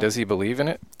 Like, does he believe in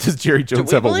it? Does Jerry Jones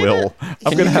have a will?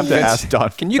 I'm going to have to ask Don.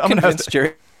 Can you convince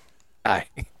Jerry? I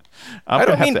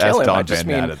don't mean to ask Don Van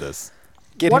Nat of this.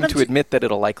 Get him to admit that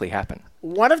it'll likely happen.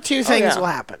 One of two things will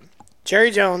happen. Jerry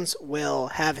Jones will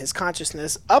have his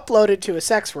consciousness uploaded to a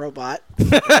sex robot,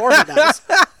 or he does,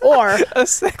 or a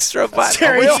sex robot,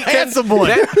 Jerry, a real handsome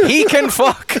one. He can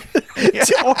fuck.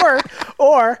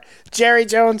 or Jerry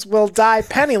Jones will die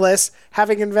penniless,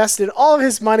 having invested all of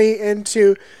his money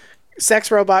into sex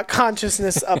robot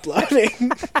consciousness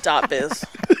uploading. .biz.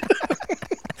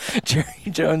 Jerry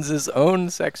Jones's own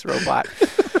sex robot.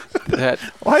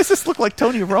 Why does this look like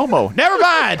Tony Romo? Never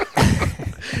mind.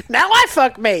 Now I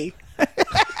fuck me.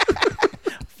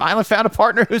 Finally found a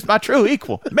partner who's my true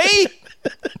equal. Me.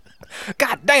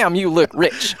 God damn, you look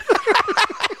rich.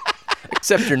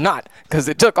 Except you're not, because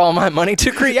it took all my money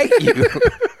to create you.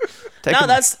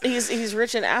 He's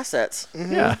rich in assets.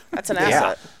 Mm-hmm. Yeah, that's an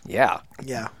asset. Yeah.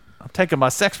 I'm taking my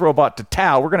sex robot to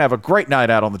Tao. We're gonna have a great night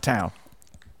out on the town.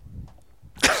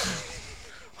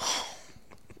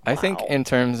 I think in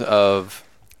terms of,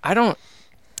 in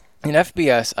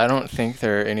FBS, I don't think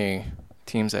there are any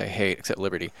teams I hate except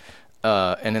Liberty.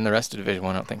 And in the rest of Division I,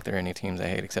 I don't think there are any teams I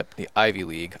hate except the Ivy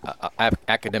League.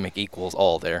 Academic equals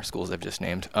all their schools I've just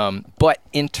named. But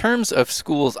in terms of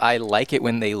schools I like it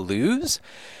when they lose,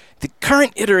 the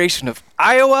current iteration of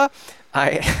Iowa,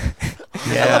 I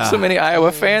love so many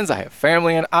Iowa fans. I have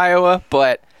family in Iowa,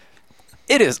 but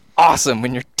it is awesome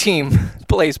when your team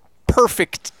plays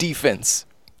perfect defense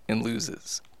and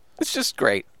loses. It's just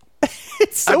great.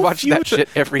 I watch that shit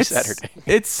every Saturday.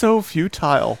 It's so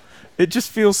futile. It just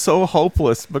feels so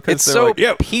hopeless because it's so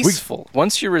peaceful.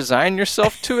 Once you resign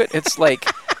yourself to it, it's like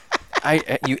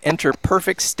you enter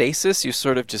perfect stasis. You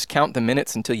sort of just count the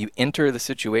minutes until you enter the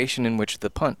situation in which the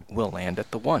punt will land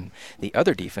at the 1. The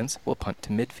other defense will punt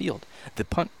to midfield. The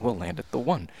punt will land at the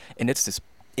 1. And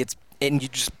and you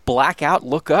just black out,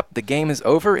 look up, the game is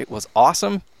over. It was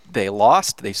awesome. They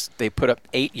lost. They put up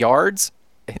 8 yards.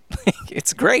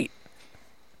 It's great.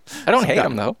 I don't hate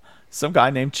them though. Some guy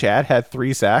named Chad had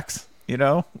 3 sacks.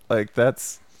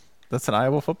 That's an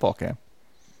Iowa football game.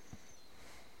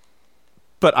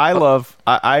 But I love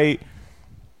I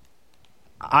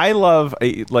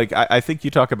think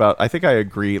you talk about. I think I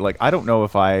agree. I don't know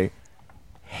if I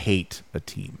hate a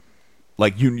team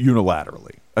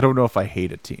unilaterally. I don't know if I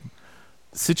hate a team.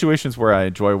 Situations where I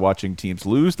enjoy watching teams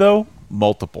lose, though,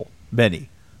 many,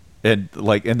 and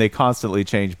they constantly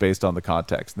change based on the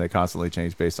context, and they constantly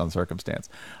change based on circumstance.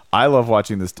 I love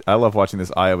watching this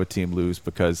Iowa team lose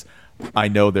because I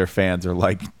know their fans are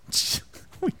like,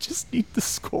 we just need to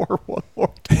score one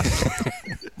more time.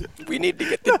 We need to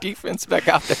get the defense back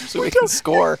out there so we can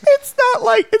score. It's not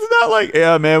like,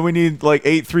 yeah, man, we need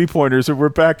 8 3-pointers or we're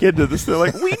back into this. They're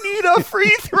like, we need a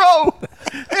free throw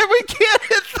and we can't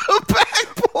hit the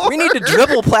backboard. We need to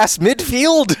dribble past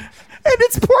midfield. And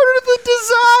it's part of the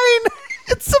design.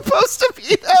 It's supposed to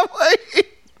be that way.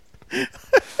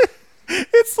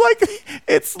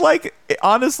 It's like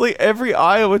honestly, every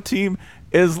Iowa team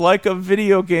is like a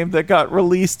video game that got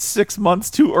released 6 months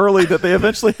too early that they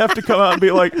eventually have to come out and be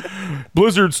like,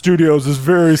 Blizzard Studios is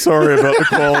very sorry about the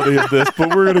quality of this,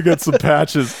 but we're going to get some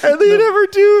patches. And they never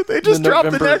do. They just drop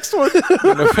the next one.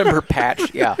 The November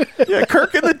patch, yeah. Yeah,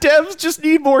 Kirk and the devs just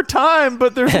need more time,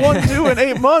 but there's one due in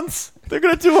 8 months. They're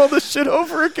going to do all this shit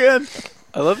over again.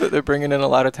 I love that they're bringing in a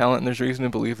lot of talent, and there's reason to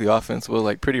believe the offense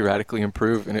will pretty radically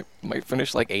improve, and it might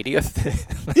finish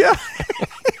 80th. Yeah.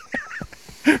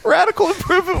 Radical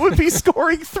improvement would be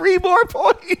scoring 3 more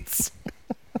points.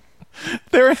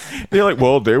 They're like,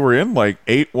 well, they were in like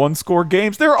 8 one-score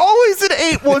games. They're always in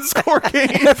 8 one-score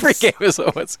games. Every game is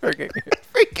a one-score game.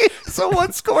 Every game is a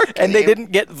one-score game. And they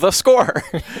didn't get the score.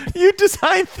 You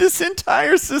designed this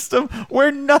entire system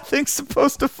where nothing's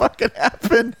supposed to fucking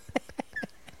happen.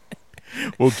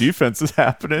 Well, defense is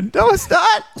happening. No, it's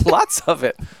not. Lots of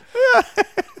it.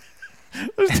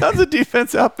 There's tons of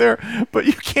defense out there, but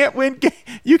you can't win.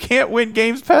 You can't win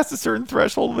games past a certain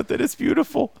threshold with it. It's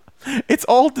beautiful. It's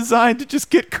all designed to just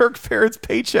get Kirk Ferentz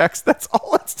paychecks. That's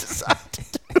all it's designed to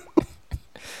do.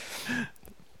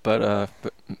 But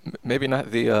maybe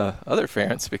not the other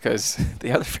Ferentz, because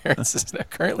the other Ferentz is now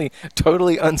currently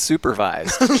totally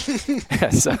unsupervised,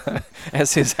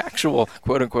 as his actual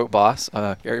quote unquote boss,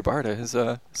 Gary Barta, is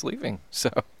leaving.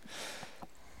 So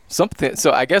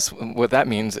I guess what that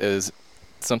means is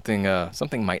something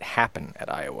might happen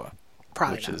at Iowa,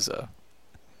 Probably which not. is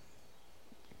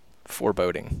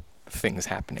foreboding things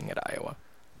happening at Iowa.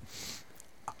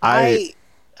 I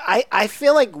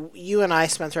feel like you and I,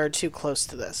 Spencer, are too close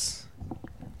to this,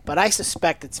 but I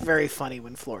suspect it's very funny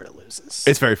when Florida loses.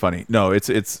 It's very funny. No,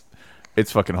 it's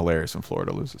fucking hilarious when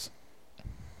Florida loses,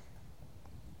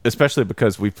 especially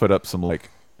because we put up some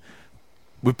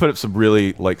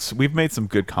really we've made some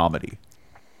good comedy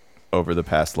over the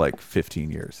past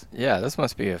 15 years. Yeah, this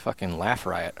must be a fucking laugh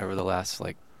riot over the last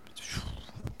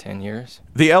 10 years.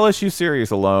 The LSU series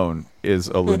alone is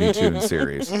a Looney Tunes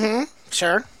series,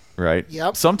 Sure. right?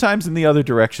 Yep. Sometimes in the other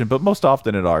direction, but most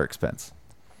often at our expense.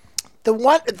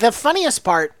 The funniest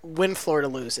part when Florida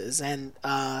loses, and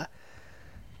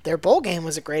their bowl game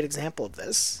was a great example of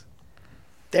this.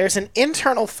 There's an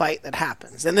internal fight that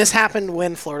happens, and this happened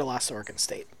when Florida lost to Oregon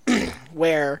State,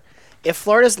 where if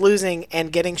Florida's losing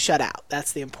and getting shut out,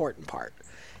 that's the important part.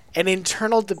 An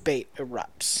internal debate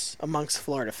erupts amongst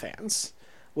Florida fans,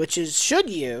 which is, should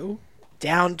you,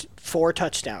 down 4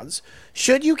 touchdowns,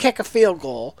 should you kick a field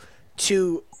goal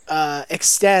to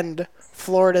extend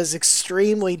Florida's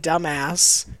extremely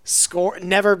dumbass score,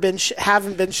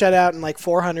 haven't been shut out in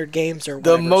 400 games or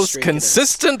whatever The most streak it is.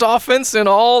 consistent offense in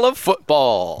all of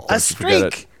football. A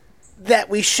streak that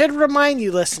we should remind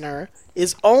you, listener,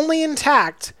 is only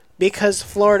intact because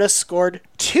Florida scored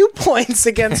 2 points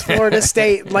against Florida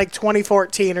State in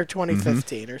 2014 or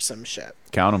 2015 or some shit.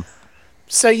 Count them.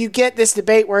 So you get this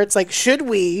debate where it's should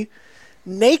we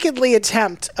nakedly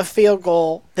attempt a field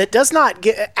goal that does not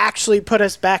actually put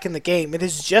us back in the game? It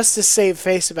is just to save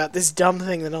face about this dumb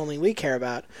thing that only we care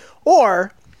about.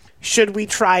 Or should we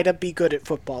try to be good at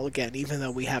football again, even though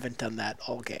we haven't done that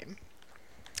all game?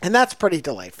 And that's pretty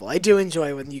delightful. I do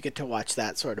enjoy when you get to watch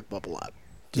that sort of bubble up.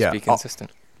 Just be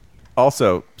consistent.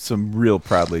 Also, some real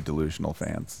proudly delusional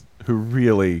fans who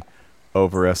really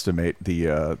overestimate the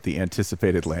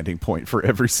anticipated landing point for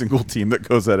every single team that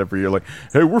goes out every year.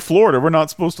 Hey, we're Florida. We're not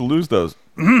supposed to lose those.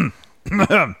 And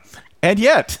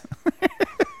yet.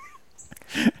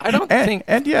 I don't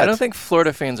yet. think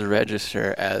Florida fans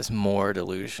register as more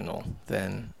delusional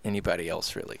than anybody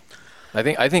else, really.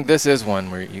 I think this is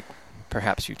one where you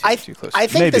take too close. I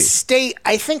think Maybe.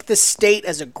 the state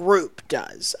as a group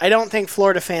does. I don't think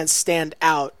Florida fans stand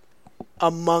out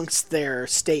amongst their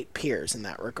state peers in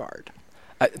that regard.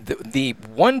 The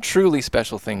one truly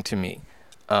special thing to me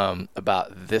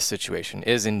about this situation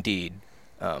is indeed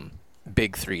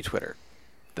Big Three Twitter.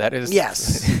 That is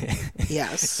Yes.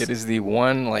 Yes. It is the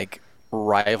one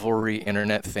rivalry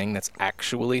internet thing that's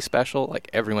actually special.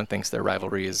 Everyone thinks their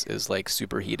rivalry is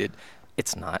super heated.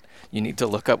 It's not. You need to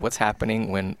look up what's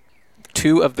happening when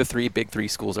 2 of the 3 Big Three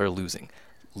schools are losing.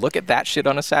 Look at that shit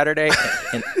on a Saturday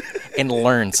and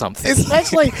learn something.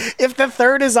 Especially if the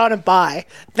third is on a bye.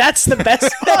 That's the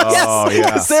best. Oh, yeah.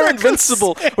 Because they're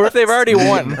invincible, or if they've already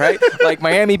won, right?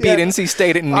 Miami beat NC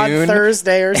State at on noon.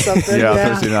 Thursday or something.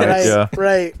 Thursday night, right, yeah.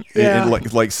 Right. Yeah.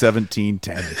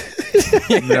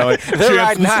 17-10. They're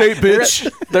riding high. State,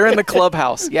 bitch. They're in the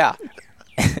clubhouse. Yeah.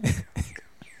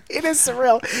 It is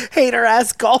surreal. Hater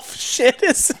ass golf shit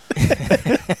is.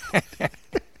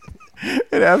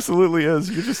 It absolutely is.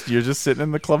 You're just sitting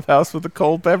in the clubhouse with a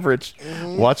cold beverage,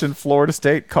 watching Florida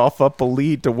State cough up a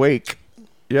lead to Wake.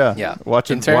 Yeah. Yeah.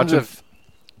 Watching. In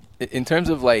terms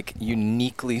of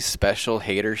uniquely special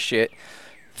hater shit,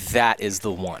 that is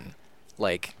the one.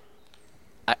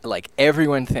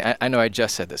 Everyone I know I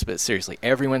just said this, but seriously,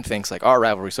 everyone thinks our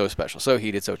rivalry's so special, so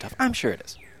heated, so tough. I'm sure it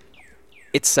is.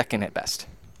 It's second at best.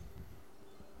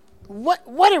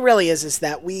 What it really is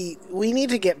that we need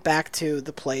to get back to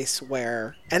the place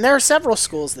where, and there are several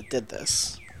schools that did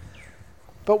this,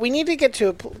 but we need to get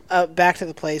to back to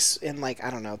the place in the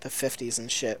 50s and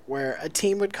shit, where a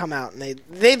team would come out and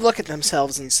they'd look at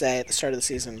themselves and say at the start of the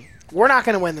season, we're not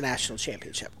going to win the national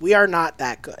championship. We are not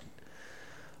that good.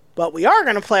 but we are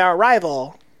going to play our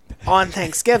rival on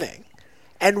Thanksgiving.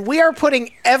 And we are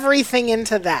putting everything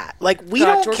into that. Like, we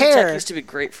don't Georgia care. Tech used to be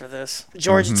great for this.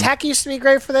 Georgia Tech used to be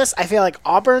great for this. I feel like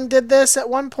Auburn did this at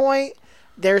one point.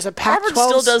 There's a Pac-12. Auburn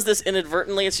still does this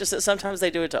inadvertently. It's just that sometimes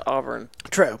they do it to Auburn.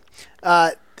 True.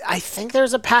 I think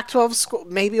there's a Pac-12 school.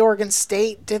 Maybe Oregon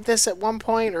State did this at one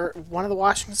point, or one of the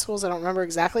Washington schools. I don't remember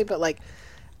exactly. But, like,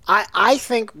 I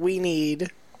think we need...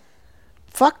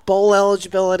 Fuck bowl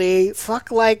eligibility.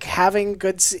 Fuck, like, having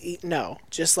good... No.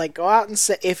 Just, like, go out and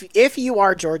say... If you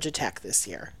are Georgia Tech this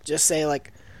year, just say,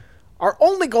 like, our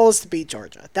only goal is to beat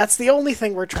Georgia. That's the only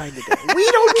thing we're trying to do.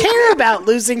 We don't care about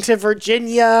losing to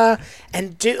Virginia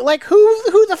and do... Like,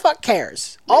 who the fuck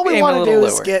cares? All we want to do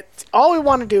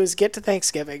is get to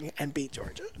Thanksgiving and beat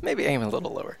Georgia. Maybe aim a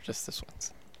little lower, just this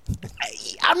once.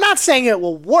 I'm not saying it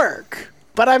will work,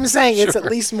 but I'm saying it's at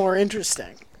least more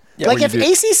interesting. Yeah, like, when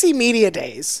if ACC Media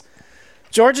Days,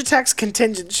 Georgia Tech's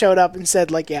contingent showed up and said,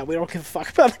 like, yeah, we don't give a fuck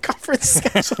about the conference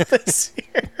schedule this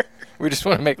year. We just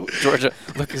want to make Georgia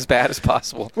look as bad as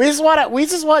possible. We just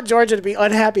want Georgia to be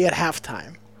unhappy at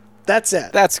halftime. That's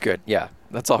it. That's good. Yeah,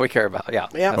 that's all we care about. Yeah.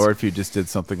 Yeah. Or if you just did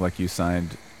something like you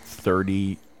signed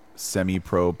 30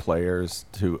 semi-pro players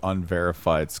to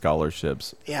unverified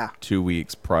scholarships 2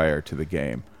 weeks prior to the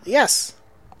game. Yes.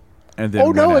 And then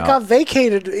Oh, no, it out. got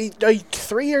vacated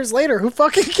 3 years later. Who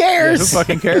fucking cares? Who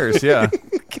fucking cares? Yeah.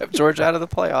 Kept Georgia out of the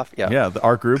playoff. Yeah. Yeah,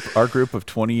 our group of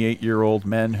 28-year-old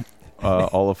men,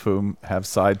 all of whom have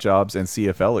side jobs and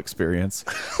CFL experience.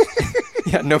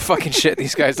 Yeah, no fucking shit.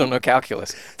 These guys don't know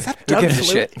calculus. Is that Who Doug gives a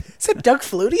Flutie? shit? Is that Doug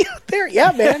Flutie out there?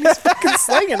 Yeah, man. He's fucking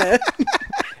slinging it.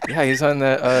 Yeah, he's on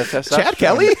the testosterone Chad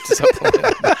Kelly?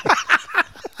 supplement.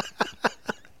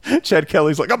 Chad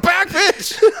Kelly's like, I'm back,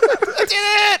 bitch! I did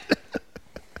it!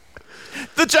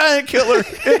 The giant killer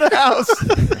in the house.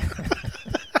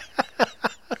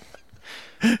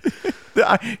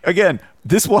 Again,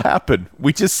 this will happen.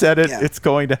 We just said it. Yeah. It's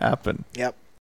going to happen. Yep.